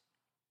Suns.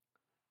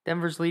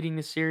 Denver's leading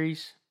the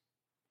series.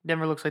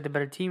 Denver looks like the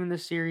better team in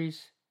this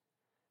series.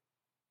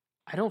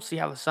 I don't see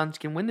how the Suns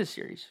can win this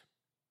series.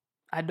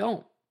 I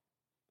don't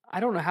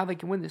know how they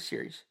can win this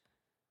series.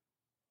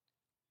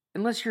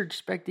 Unless you're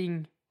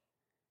expecting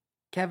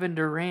Kevin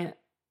Durant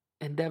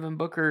and Devin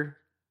Booker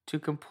to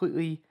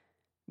completely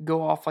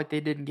go off like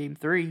they did in Game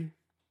 3.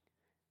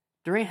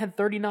 Durant had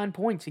 39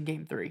 points in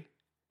Game 3.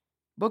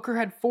 Booker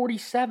had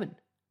 47.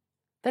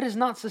 That is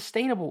not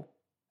sustainable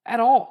at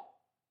all.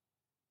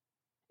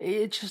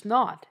 It's just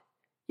not.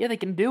 Yeah, they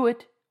can do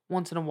it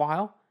once in a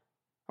while,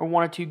 or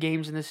 1 or 2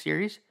 games in this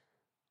series.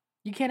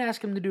 You can't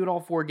ask them to do it all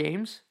 4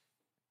 games.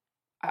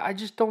 I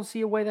just don't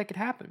see a way that could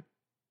happen.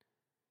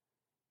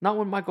 Not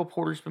when Michael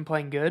Porter's been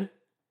playing good.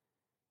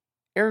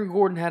 Aaron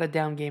Gordon had a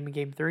down game in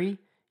Game 3.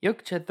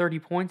 Jokic had 30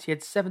 points. He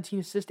had 17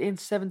 assists and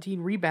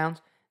 17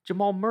 rebounds.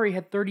 Jamal Murray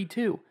had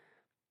 32.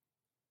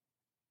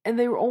 And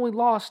they were only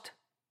lost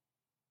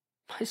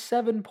by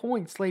 7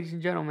 points, ladies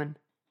and gentlemen.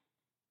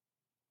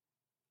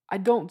 I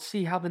don't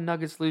see how the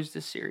Nuggets lose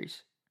this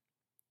series.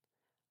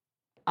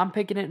 I'm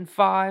picking it in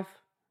 5.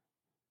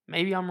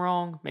 Maybe I'm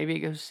wrong. Maybe it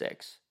goes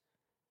 6.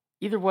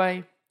 Either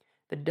way,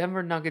 the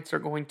Denver Nuggets are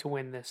going to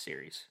win this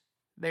series.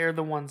 They're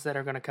the ones that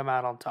are going to come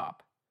out on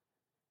top.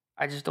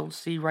 I just don't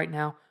see right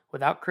now,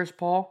 without Chris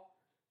Paul,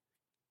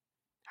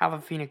 how the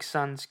Phoenix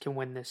Suns can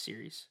win this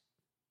series.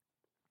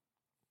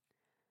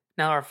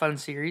 Now our fun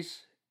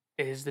series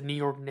is the New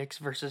York Knicks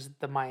versus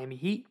the Miami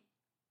Heat.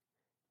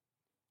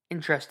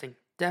 Interesting.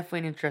 Definitely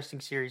an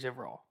interesting series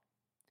overall.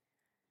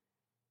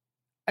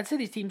 I'd say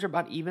these teams are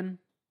about even.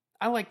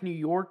 I like New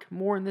York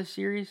more in this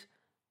series,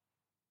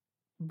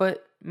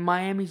 but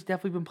Miami's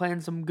definitely been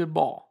playing some good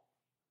ball.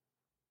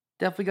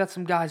 Definitely got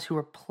some guys who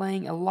are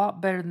playing a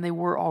lot better than they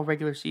were all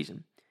regular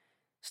season.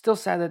 Still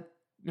sad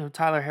that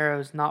Tyler Herro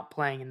is not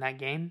playing in that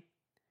game,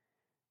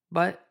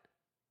 but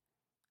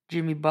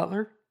Jimmy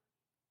Butler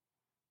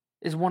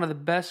is one of the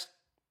best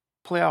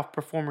playoff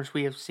performers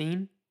we have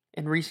seen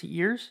in recent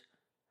years.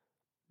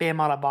 Bam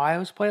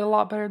Adebayo's played a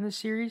lot better in this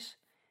series.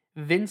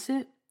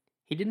 Vincent,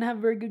 he didn't have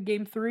a very good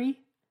Game 3.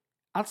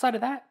 Outside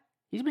of that,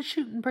 he's been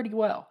shooting pretty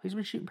well.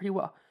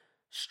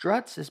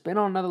 Struts has been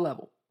on another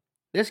level.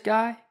 This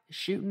guy is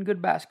shooting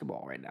good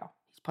basketball right now.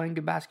 He's playing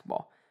good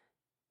basketball.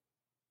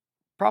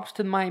 Props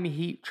to the Miami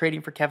Heat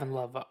trading for Kevin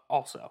Love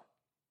also.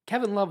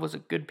 Kevin Love was a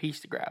good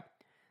piece to grab.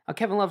 Now,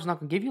 Kevin Love's not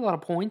going to give you a lot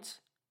of points.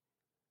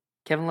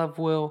 Kevin Love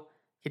will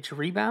get you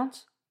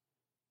rebounds.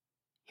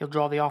 He'll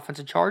draw the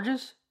offensive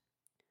charges.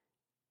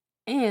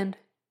 And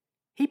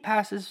he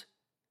passes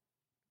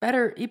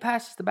better. He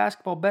passes the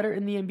basketball better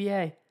in the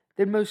NBA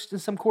than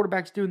some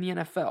quarterbacks do in the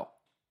NFL.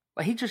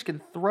 Like, he just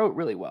can throw it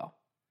really well.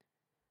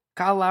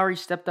 Kyle Lowry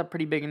stepped up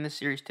pretty big in this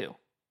series too.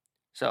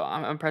 So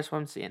I'm impressed with what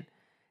I'm seeing.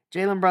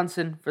 Jalen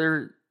Brunson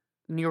for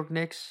New York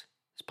Knicks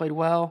has played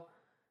well.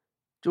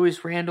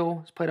 Julius Randle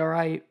has played all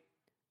right.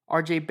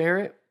 RJ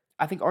Barrett,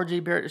 I think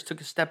RJ Barrett just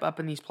took a step up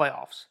in these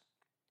playoffs.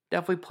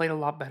 Definitely played a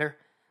lot better.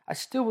 I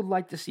still would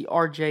like to see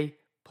RJ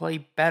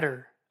play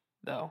better,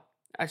 though.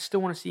 I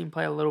still want to see him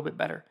play a little bit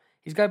better.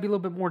 He's got to be a little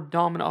bit more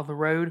dominant on the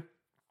road,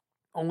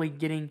 only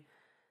getting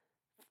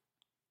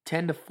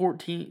 10 to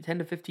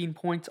 15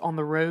 points on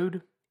the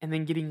road, and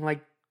then getting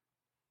like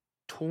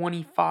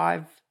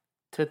 25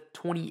 to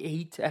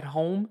 28 at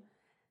home.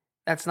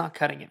 That's not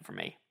cutting it for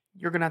me.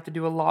 You're going to have to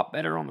do a lot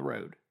better on the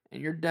road,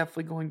 and you're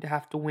definitely going to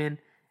have to win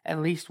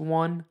at least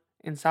one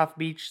in South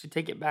Beach to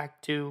take it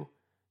back to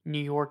New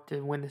York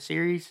to win the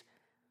series.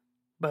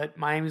 But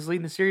Miami's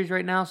leading the series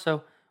right now,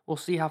 so we'll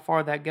see how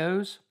far that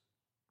goes.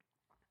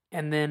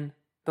 And then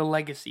the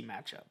legacy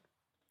matchup.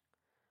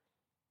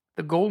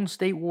 The Golden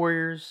State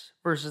Warriors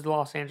versus the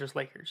Los Angeles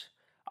Lakers.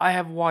 I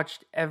have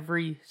watched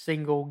every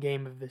single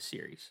game of this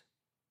series.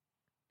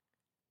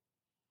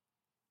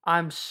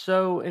 I'm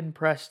so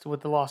impressed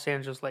with the Los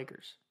Angeles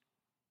Lakers.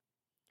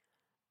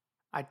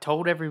 I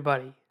told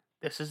everybody,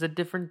 this is a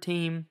different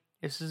team.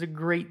 This is a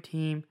great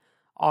team.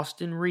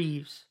 Austin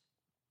Reeves,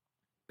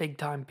 big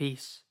time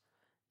piece.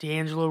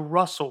 D'Angelo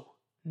Russell,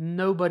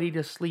 nobody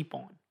to sleep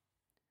on.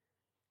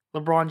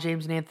 LeBron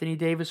James and Anthony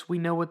Davis, we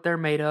know what they're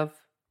made of.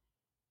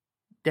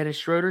 Dennis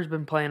Schroeder's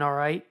been playing all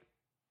right.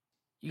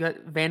 You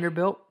got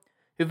Vanderbilt,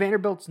 who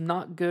Vanderbilt's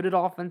not good at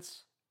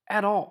offense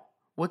at all.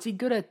 What's he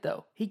good at,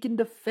 though? He can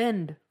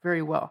defend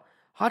very well.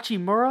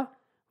 Hachimura,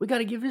 we got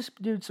to give this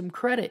dude some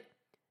credit.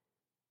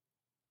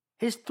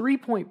 His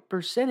three-point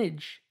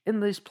percentage in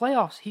these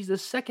playoffs, he's the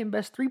second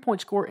best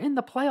three-point scorer in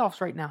the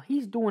playoffs right now.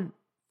 He's doing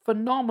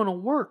phenomenal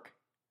work.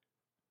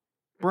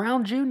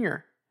 Brown Jr.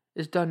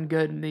 has done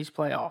good in these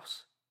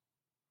playoffs.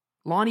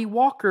 Lonnie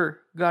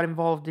Walker got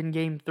involved in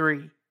Game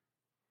 3.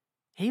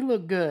 He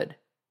looked good.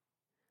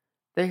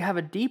 They have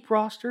a deep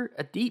roster,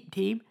 a deep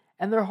team,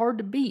 and they're hard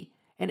to beat.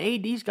 And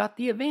AD's got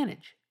the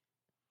advantage.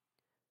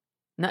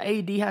 Now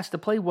AD has to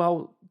play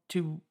well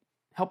to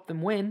help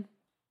them win.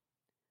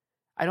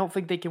 I don't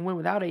think they can win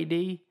without AD.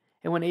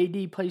 And when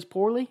AD plays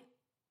poorly,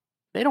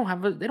 they don't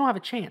have a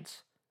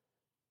chance.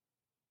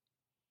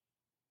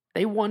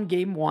 They won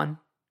Game 1.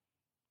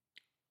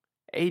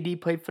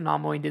 AD played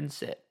phenomenal. He didn't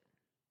sit.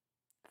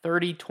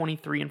 30,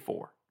 23, and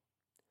 4.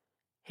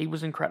 He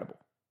was incredible.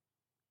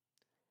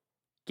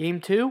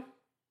 Game 2,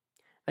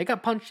 they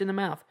got punched in the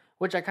mouth,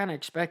 which I kind of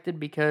expected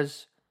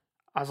because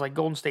I was like,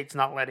 Golden State's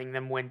not letting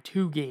them win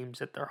 2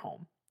 games at their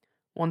home.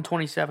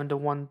 127 to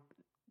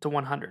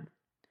 100.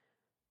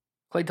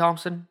 Klay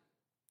Thompson,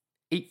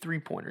 8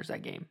 3-pointers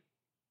that game.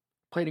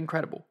 Played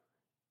incredible.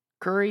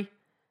 Curry,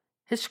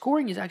 his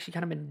scoring has actually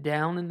kind of been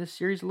down in this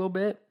series a little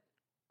bit.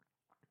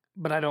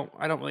 But I don't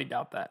really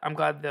doubt that. I'm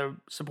glad the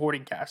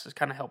supporting cast is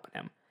kind of helping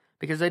him.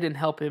 Because they didn't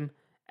help him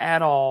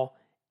at all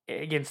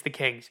against the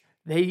Kings.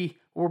 They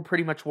were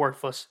pretty much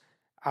worthless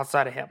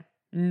outside of him.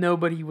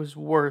 Nobody was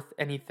worth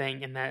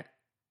anything in that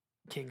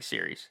Kings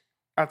series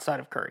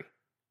outside of Curry.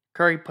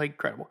 Curry played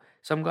incredible.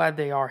 So I'm glad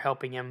they are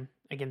helping him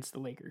against the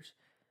Lakers.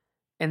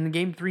 In the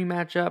Game 3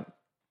 matchup,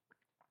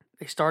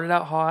 they started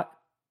out hot.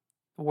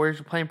 The Warriors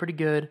were playing pretty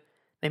good.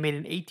 They made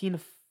an 18-4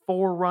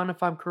 run,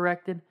 if I'm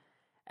corrected.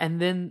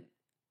 And then,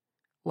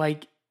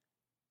 the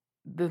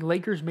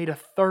Lakers made a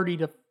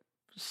 30-6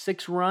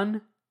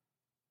 run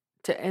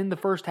to end the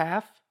first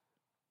half.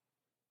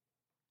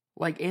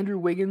 Andrew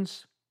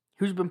Wiggins,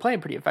 who's been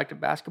playing pretty effective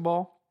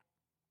basketball.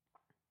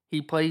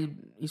 He's played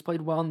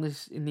well in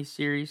these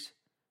series.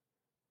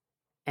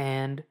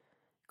 And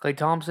Klay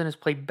Thompson has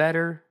played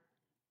better,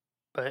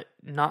 but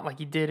not like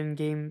he did in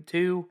Game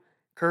 2.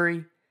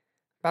 Curry,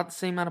 about the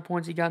same amount of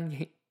points he got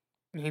in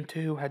Game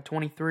 2, had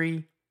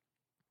 23.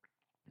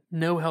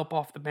 No help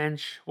off the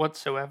bench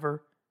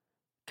whatsoever.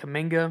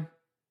 Kuminga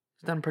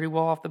has done pretty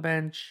well off the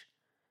bench.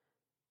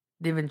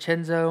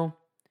 DiVincenzo,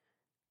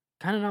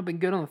 kind of not been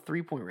good on the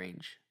three-point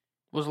range.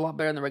 Was a lot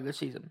better in the regular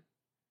season.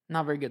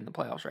 Not very good in the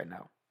playoffs right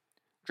now.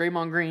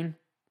 Draymond Green,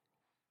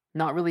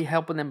 not really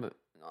helping them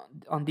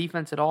on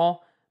defense at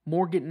all.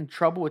 More getting in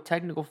trouble with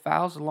technical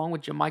fouls along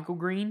with JaMychal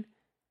Green.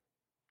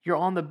 You're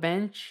on the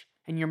bench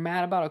and you're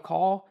mad about a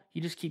call.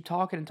 You just keep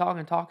talking and talking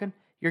and talking.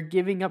 You're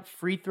giving up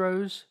free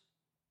throws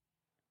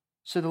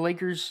so the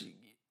Lakers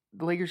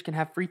can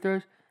have free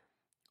throws.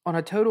 On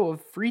a total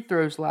of free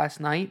throws last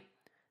night,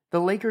 the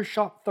Lakers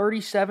shot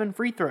 37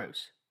 free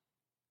throws.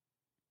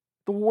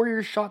 The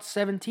Warriors shot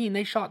 17.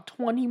 They shot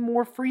 20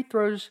 more free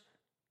throws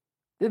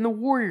than the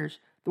Warriors.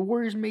 The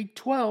Warriors made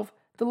 12.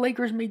 The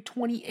Lakers made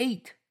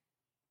 28.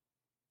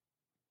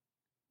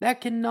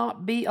 That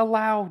cannot be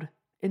allowed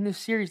in this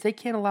series. They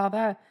can't allow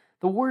that.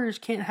 The Warriors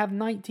can't have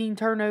 19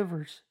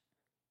 turnovers.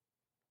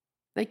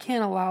 They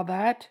can't allow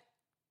that.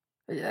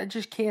 That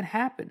just can't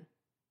happen.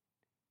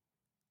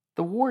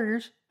 The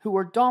Warriors, who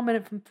are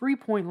dominant from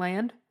three-point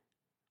land,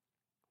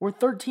 were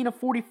 13 of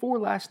 44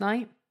 last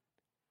night,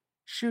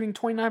 shooting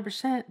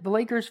 29%. The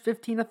Lakers,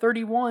 15 of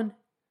 31,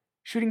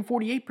 shooting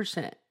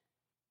 48%.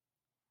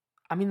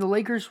 I mean, the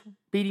Lakers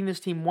beating this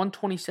team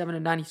 127 to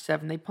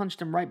 97. They punched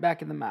them right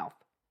back in the mouth.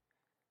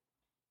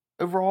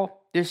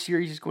 Overall, this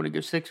series is going to go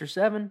 6 or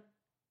 7.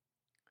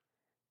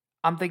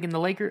 I'm thinking the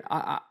Lakers.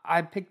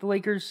 I picked the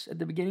Lakers at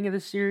the beginning of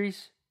this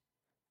series,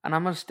 and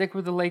I'm going to stick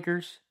with the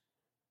Lakers.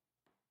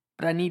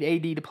 But I need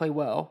AD to play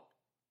well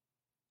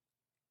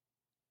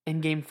in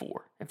Game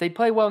 4. If they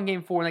play well in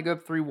Game 4 and they go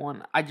up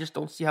 3-1, I just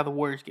don't see how the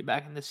Warriors get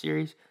back in this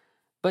series.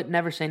 But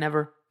never say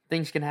never.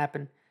 Things can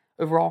happen.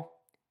 Overall,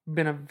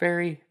 been a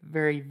very,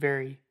 very,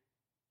 very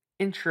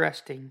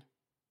interesting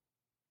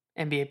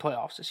NBA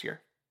playoffs this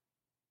year.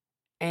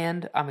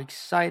 And I'm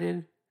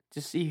excited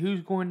to see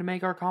who's going to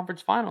make our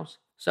conference finals.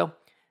 So,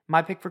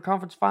 my pick for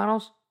conference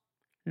finals,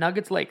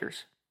 Nuggets,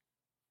 Lakers.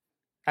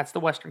 That's the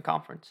Western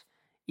Conference.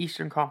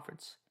 Eastern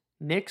Conference,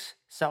 Knicks,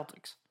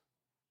 Celtics.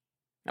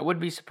 I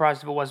wouldn't be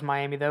surprised if it was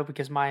Miami, though,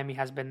 because Miami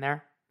has been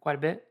there quite a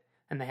bit.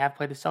 And they have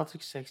played the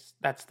Celtics.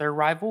 That's their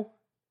rival.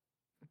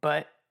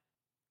 But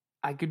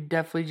I could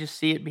definitely just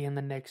see it being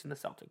the Knicks and the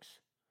Celtics.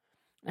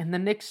 And the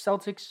Knicks,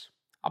 Celtics,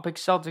 I'll pick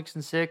Celtics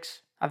in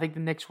 6. I think the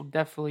Knicks will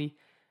definitely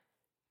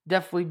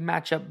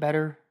match up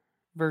better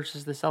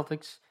versus the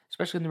Celtics,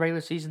 especially in the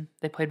regular season.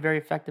 They played very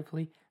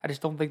effectively. I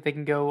just don't think they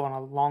can go on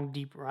a long,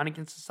 deep run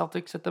against the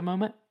Celtics at the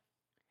moment.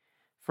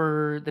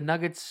 For the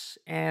Nuggets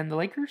and the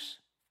Lakers,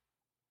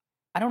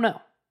 I don't know.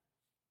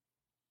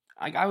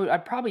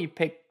 I'd probably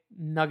pick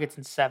Nuggets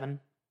in 7.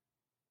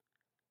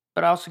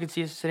 But I also could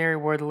see a scenario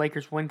where the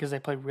Lakers win because they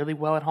play really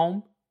well at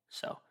home.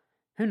 So,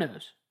 who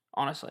knows,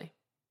 honestly.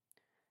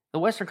 The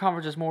Western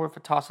Conference is more of a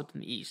toss-up than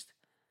the East.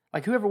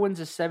 Like, whoever wins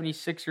the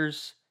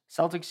 76ers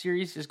Celtics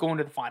series is going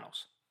to the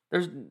finals.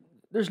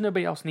 There's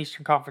nobody else in the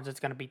Eastern Conference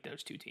that's going to beat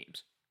those two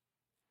teams.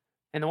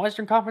 In the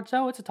Western Conference,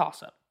 though, it's a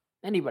toss-up.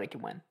 Anybody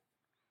can win.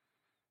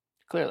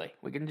 Clearly,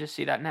 we can just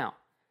see that now.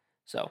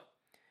 So,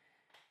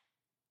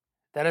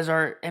 that is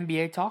our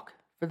NBA talk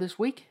for this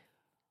week.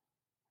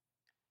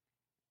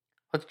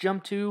 Let's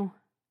jump to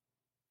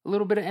a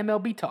little bit of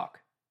MLB talk.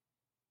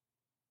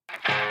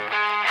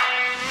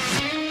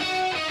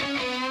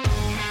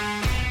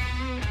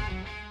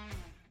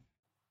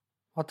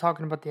 While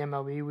talking about the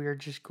MLB, we are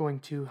just going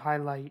to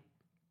highlight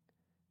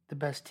the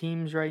best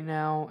teams right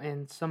now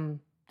and some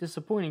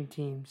disappointing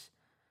teams.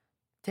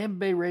 Tampa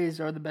Bay Rays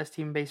are the best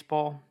team in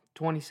baseball,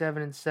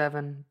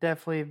 27-7.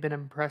 Definitely have been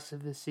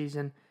impressive this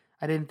season.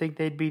 I didn't think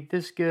they'd be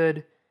this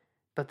good,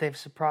 but they've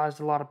surprised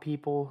a lot of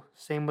people.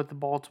 Same with the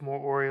Baltimore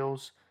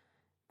Orioles,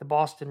 the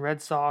Boston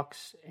Red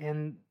Sox,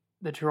 and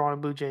the Toronto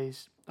Blue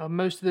Jays.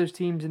 Most of those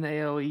teams in the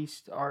AL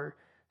East are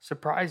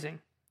surprising.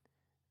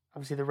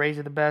 Obviously, the Rays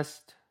are the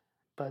best,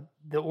 but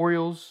the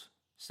Orioles,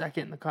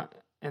 second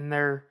in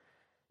their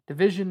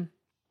division,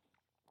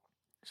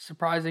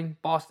 surprising.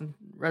 Boston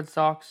Red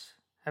Sox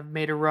have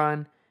made a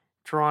run.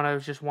 Toronto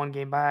is just one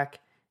game back.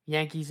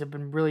 Yankees have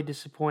been really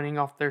disappointing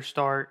off their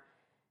start,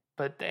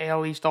 but the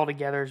AL East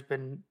altogether has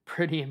been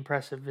pretty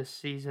impressive this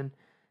season.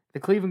 The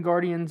Cleveland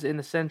Guardians in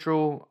the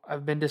Central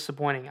have been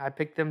disappointing. I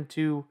picked them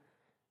to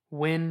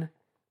win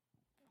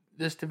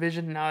this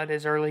division. Now it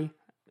is early,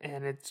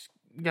 and it's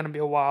going to be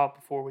a while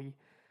before we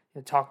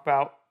talk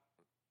about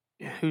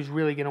who's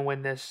really going to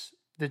win this.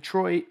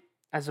 Detroit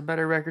has a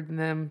better record than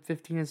them,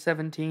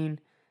 15-17.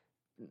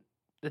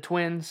 The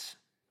Twins,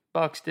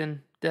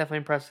 Buxton, definitely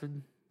impressive.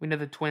 We know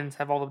the Twins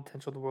have all the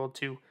potential in the world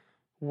to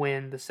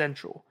win the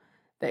Central.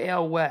 The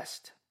AL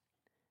West,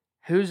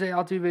 Jose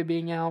Altuve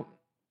being out,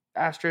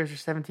 Astros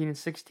are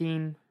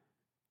 17-16.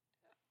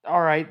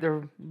 All right,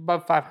 they're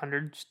above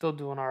 500, still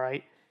doing all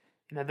right.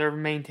 They're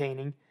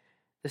maintaining.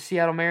 The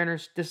Seattle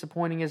Mariners,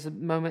 disappointing as a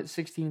moment,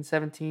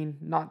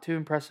 16-17, not too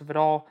impressive at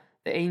all.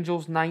 The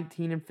Angels,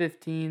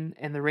 19-15,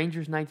 and the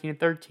Rangers,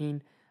 19-13.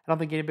 I don't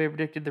think anybody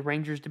predicted the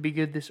Rangers to be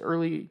good this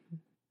early,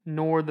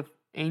 nor the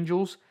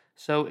Angels.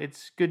 So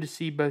it's good to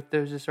see both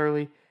those this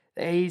early.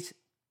 The A's,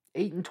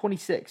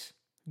 8-26.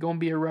 Going to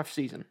be a rough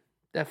season.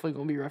 Definitely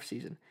going to be a rough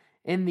season.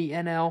 In the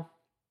NL,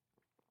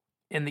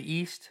 in the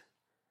East,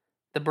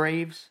 the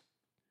Braves,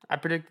 I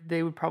predicted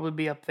they would probably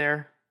be up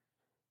there.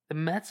 The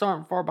Mets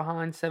aren't far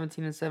behind,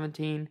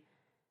 17-17.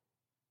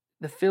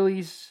 The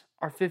Phillies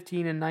are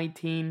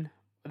 15-19.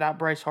 Without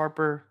Bryce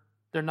Harper,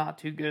 they're not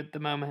too good at the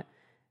moment.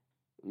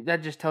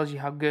 That just tells you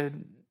how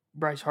good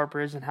Bryce Harper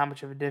is and how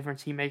much of a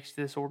difference he makes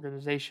to this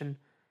organization.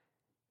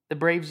 The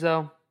Braves,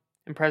 though,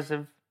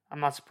 impressive. I'm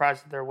not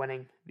surprised that they're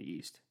winning the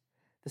East.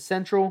 The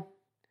Central,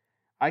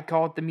 I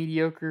call it the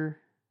mediocre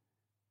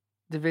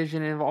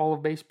division of all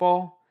of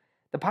baseball.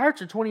 The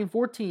Pirates are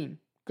 20-14.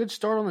 Good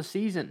start on the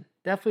season.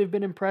 Definitely have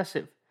been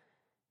impressive.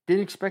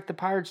 Didn't expect the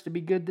Pirates to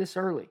be good this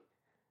early.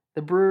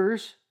 The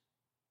Brewers,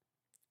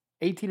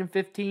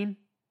 18-15.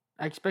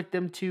 I expect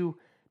them to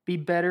be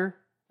better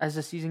as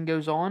the season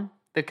goes on.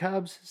 The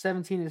Cubs,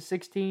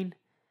 17-16.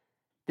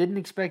 Didn't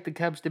expect the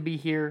Cubs to be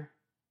here.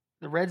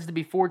 The Reds to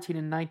be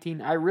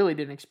 14-19. I really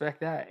didn't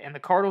expect that. And the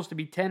Cardinals to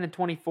be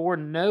 10-24.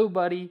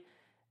 Nobody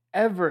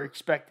ever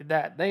expected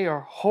that. They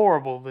are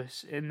horrible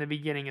in the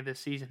beginning of this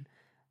season.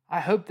 I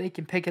hope they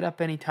can pick it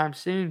up anytime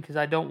soon because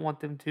I don't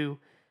want them to,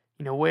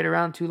 wait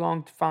around too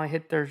long to finally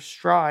hit their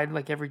stride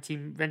like every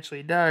team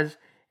eventually does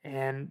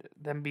and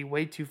then be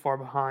way too far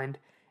behind.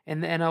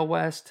 In the NL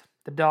West,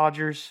 the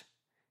Dodgers,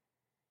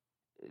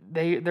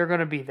 they're going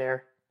to be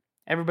there.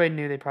 Everybody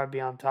knew they'd probably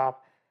be on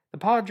top. The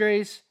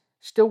Padres,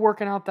 still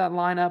working out that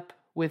lineup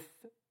with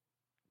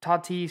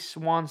Tatis,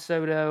 Juan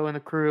Soto, and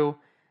the crew.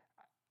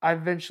 I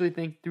eventually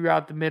think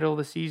throughout the middle of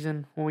the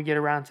season, when we get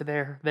around to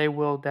there, they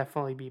will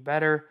definitely be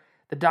better.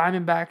 The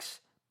Diamondbacks,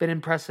 been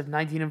impressive,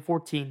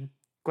 19-14.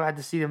 Glad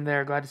to see them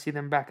there. Glad to see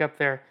them back up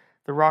there.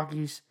 The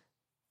Rockies,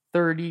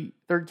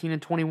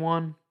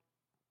 13-21.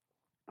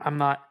 I'm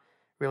not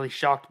really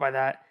shocked by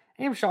that.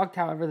 I am shocked,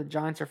 however, the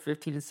Giants are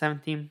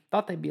 15-17.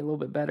 Thought they'd be a little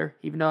bit better,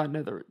 even though I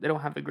know they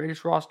don't have the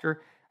greatest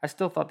roster. I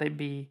still thought they'd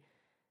be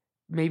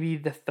maybe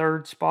the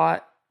third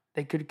spot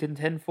they could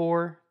contend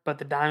for, but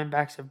the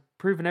Diamondbacks have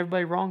proven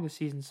everybody wrong this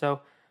season.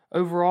 So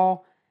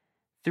overall,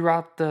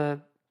 throughout the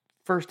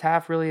first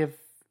half, really,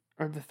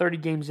 or the 30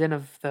 games in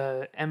of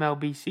the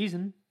MLB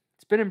season,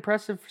 it's been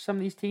impressive for some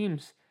of these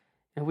teams,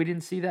 and we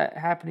didn't see that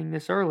happening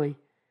this early.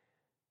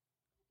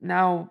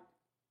 Now,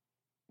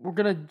 we're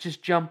going to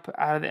just jump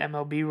out of the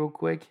MLB real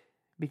quick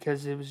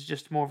because it was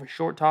just more of a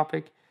short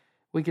topic.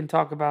 We can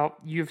talk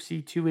about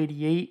UFC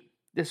 288.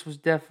 This was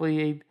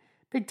definitely a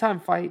big-time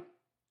fight.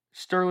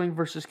 Sterling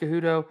versus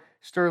Cejudo.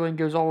 Sterling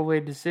goes all the way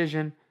to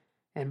decision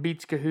and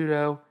beats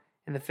Cejudo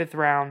in the 5th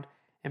round.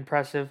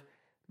 Impressive.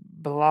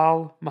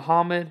 Bilal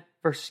Muhammad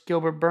versus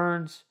Gilbert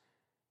Burns.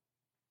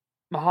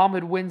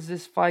 Muhammad wins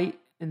this fight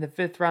in the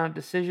 5th round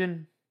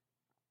decision.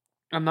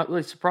 I'm not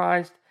really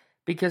surprised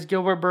because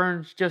Gilbert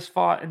Burns just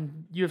fought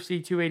in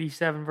UFC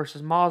 287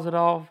 versus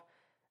Mazadov.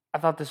 I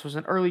thought this was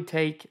an early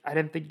take. I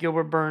didn't think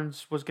Gilbert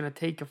Burns was going to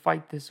take a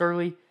fight this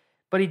early,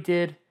 but he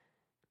did.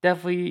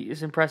 Definitely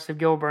is impressive.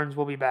 Gilbert Burns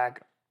will be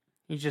back.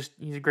 He's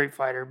a great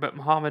fighter. But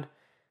Muhammad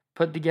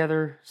put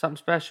together something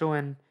special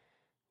and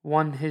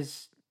won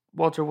his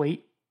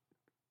welterweight.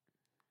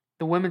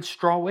 The women's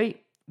strawweight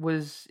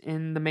was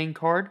in the main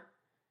card.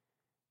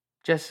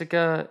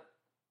 Jessica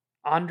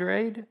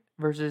Andrade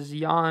versus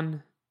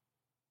Jan,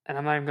 and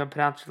I'm not even going to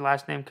pronounce her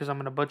last name because I'm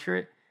going to butcher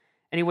it.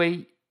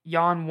 Anyway,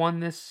 Jan won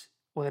this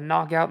with a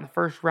knockout in the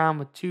 1st round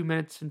with 2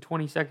 minutes and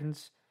 20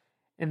 seconds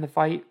in the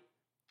fight.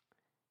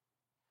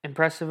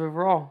 Impressive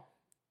overall.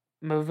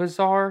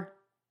 Movazar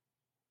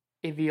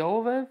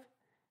Iviolov,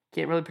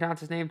 can't really pronounce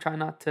his name, try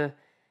not to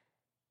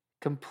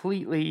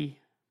completely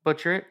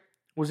butcher it,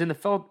 was in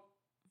the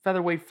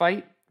featherweight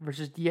fight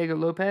versus Diego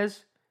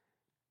Lopez.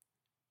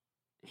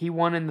 He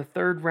won in the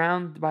 3rd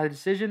round by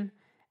decision,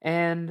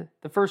 and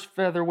the first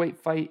featherweight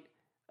fight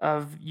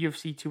of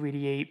UFC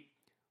 288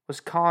 was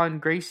Con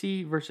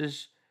Gracie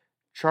versus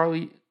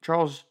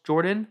Charles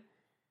Jordan,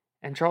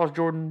 and Charles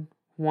Jordan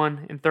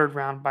won in 3rd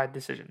round by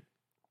decision.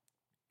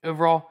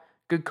 Overall,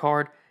 good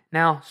card.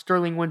 Now,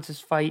 Sterling wins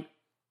his fight.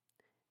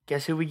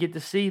 Guess who we get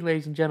to see,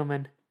 ladies and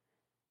gentlemen?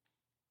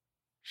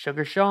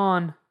 Sugar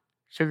Sean.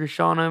 Sugar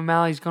Sean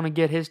O'Malley's going to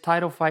get his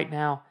title fight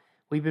now.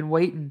 We've been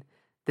waiting.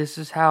 This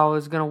is how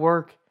it's going to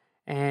work.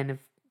 And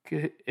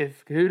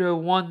if Cejudo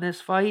won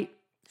this fight,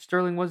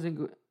 Sterling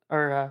wasn't,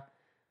 or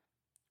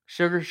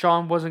Sugar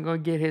Sean wasn't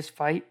going to get his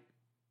fight.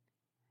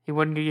 He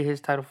wasn't going to get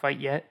his title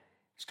fight yet.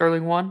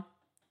 Sterling won.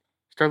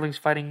 Sterling's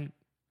fighting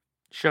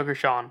Sugar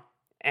Sean.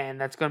 And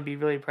that's going to be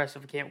really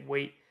impressive. I can't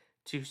wait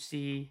to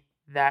see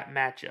that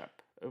matchup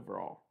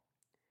overall.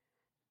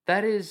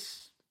 That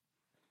is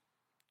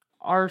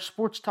our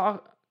sports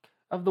talk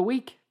of the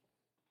week.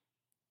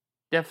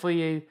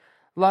 Definitely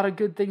a lot of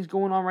good things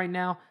going on right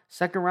now.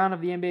 2nd round of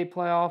the NBA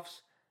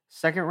playoffs.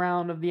 2nd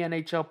round of the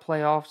NHL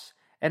playoffs.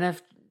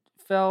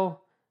 NFL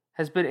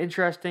has been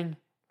interesting.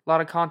 A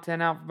lot of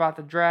content out about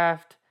the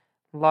draft.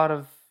 A lot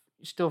of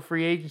still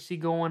free agency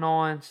going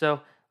on.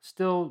 So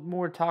still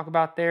more to talk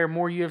about there.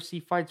 More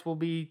UFC fights will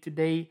be to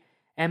date.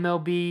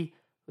 MLB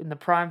in the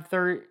prime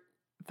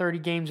 30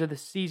 games of the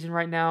season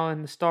right now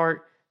in the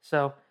start.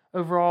 So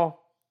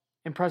overall,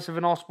 impressive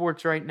in all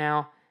sports right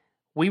now.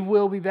 We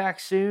will be back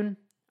soon.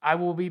 I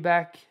will be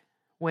back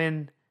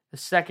when the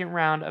 2nd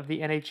round of the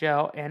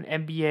NHL and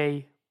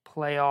NBA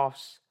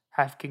playoffs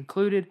have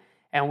concluded.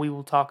 And we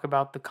will talk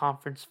about the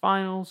conference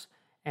finals.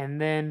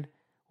 And then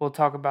we'll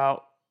talk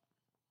about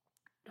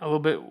we'll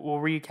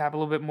recap a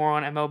little bit more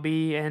on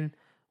MLB and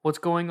what's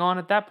going on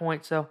at that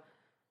point. So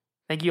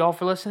thank you all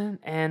for listening,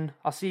 and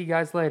I'll see you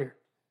guys later.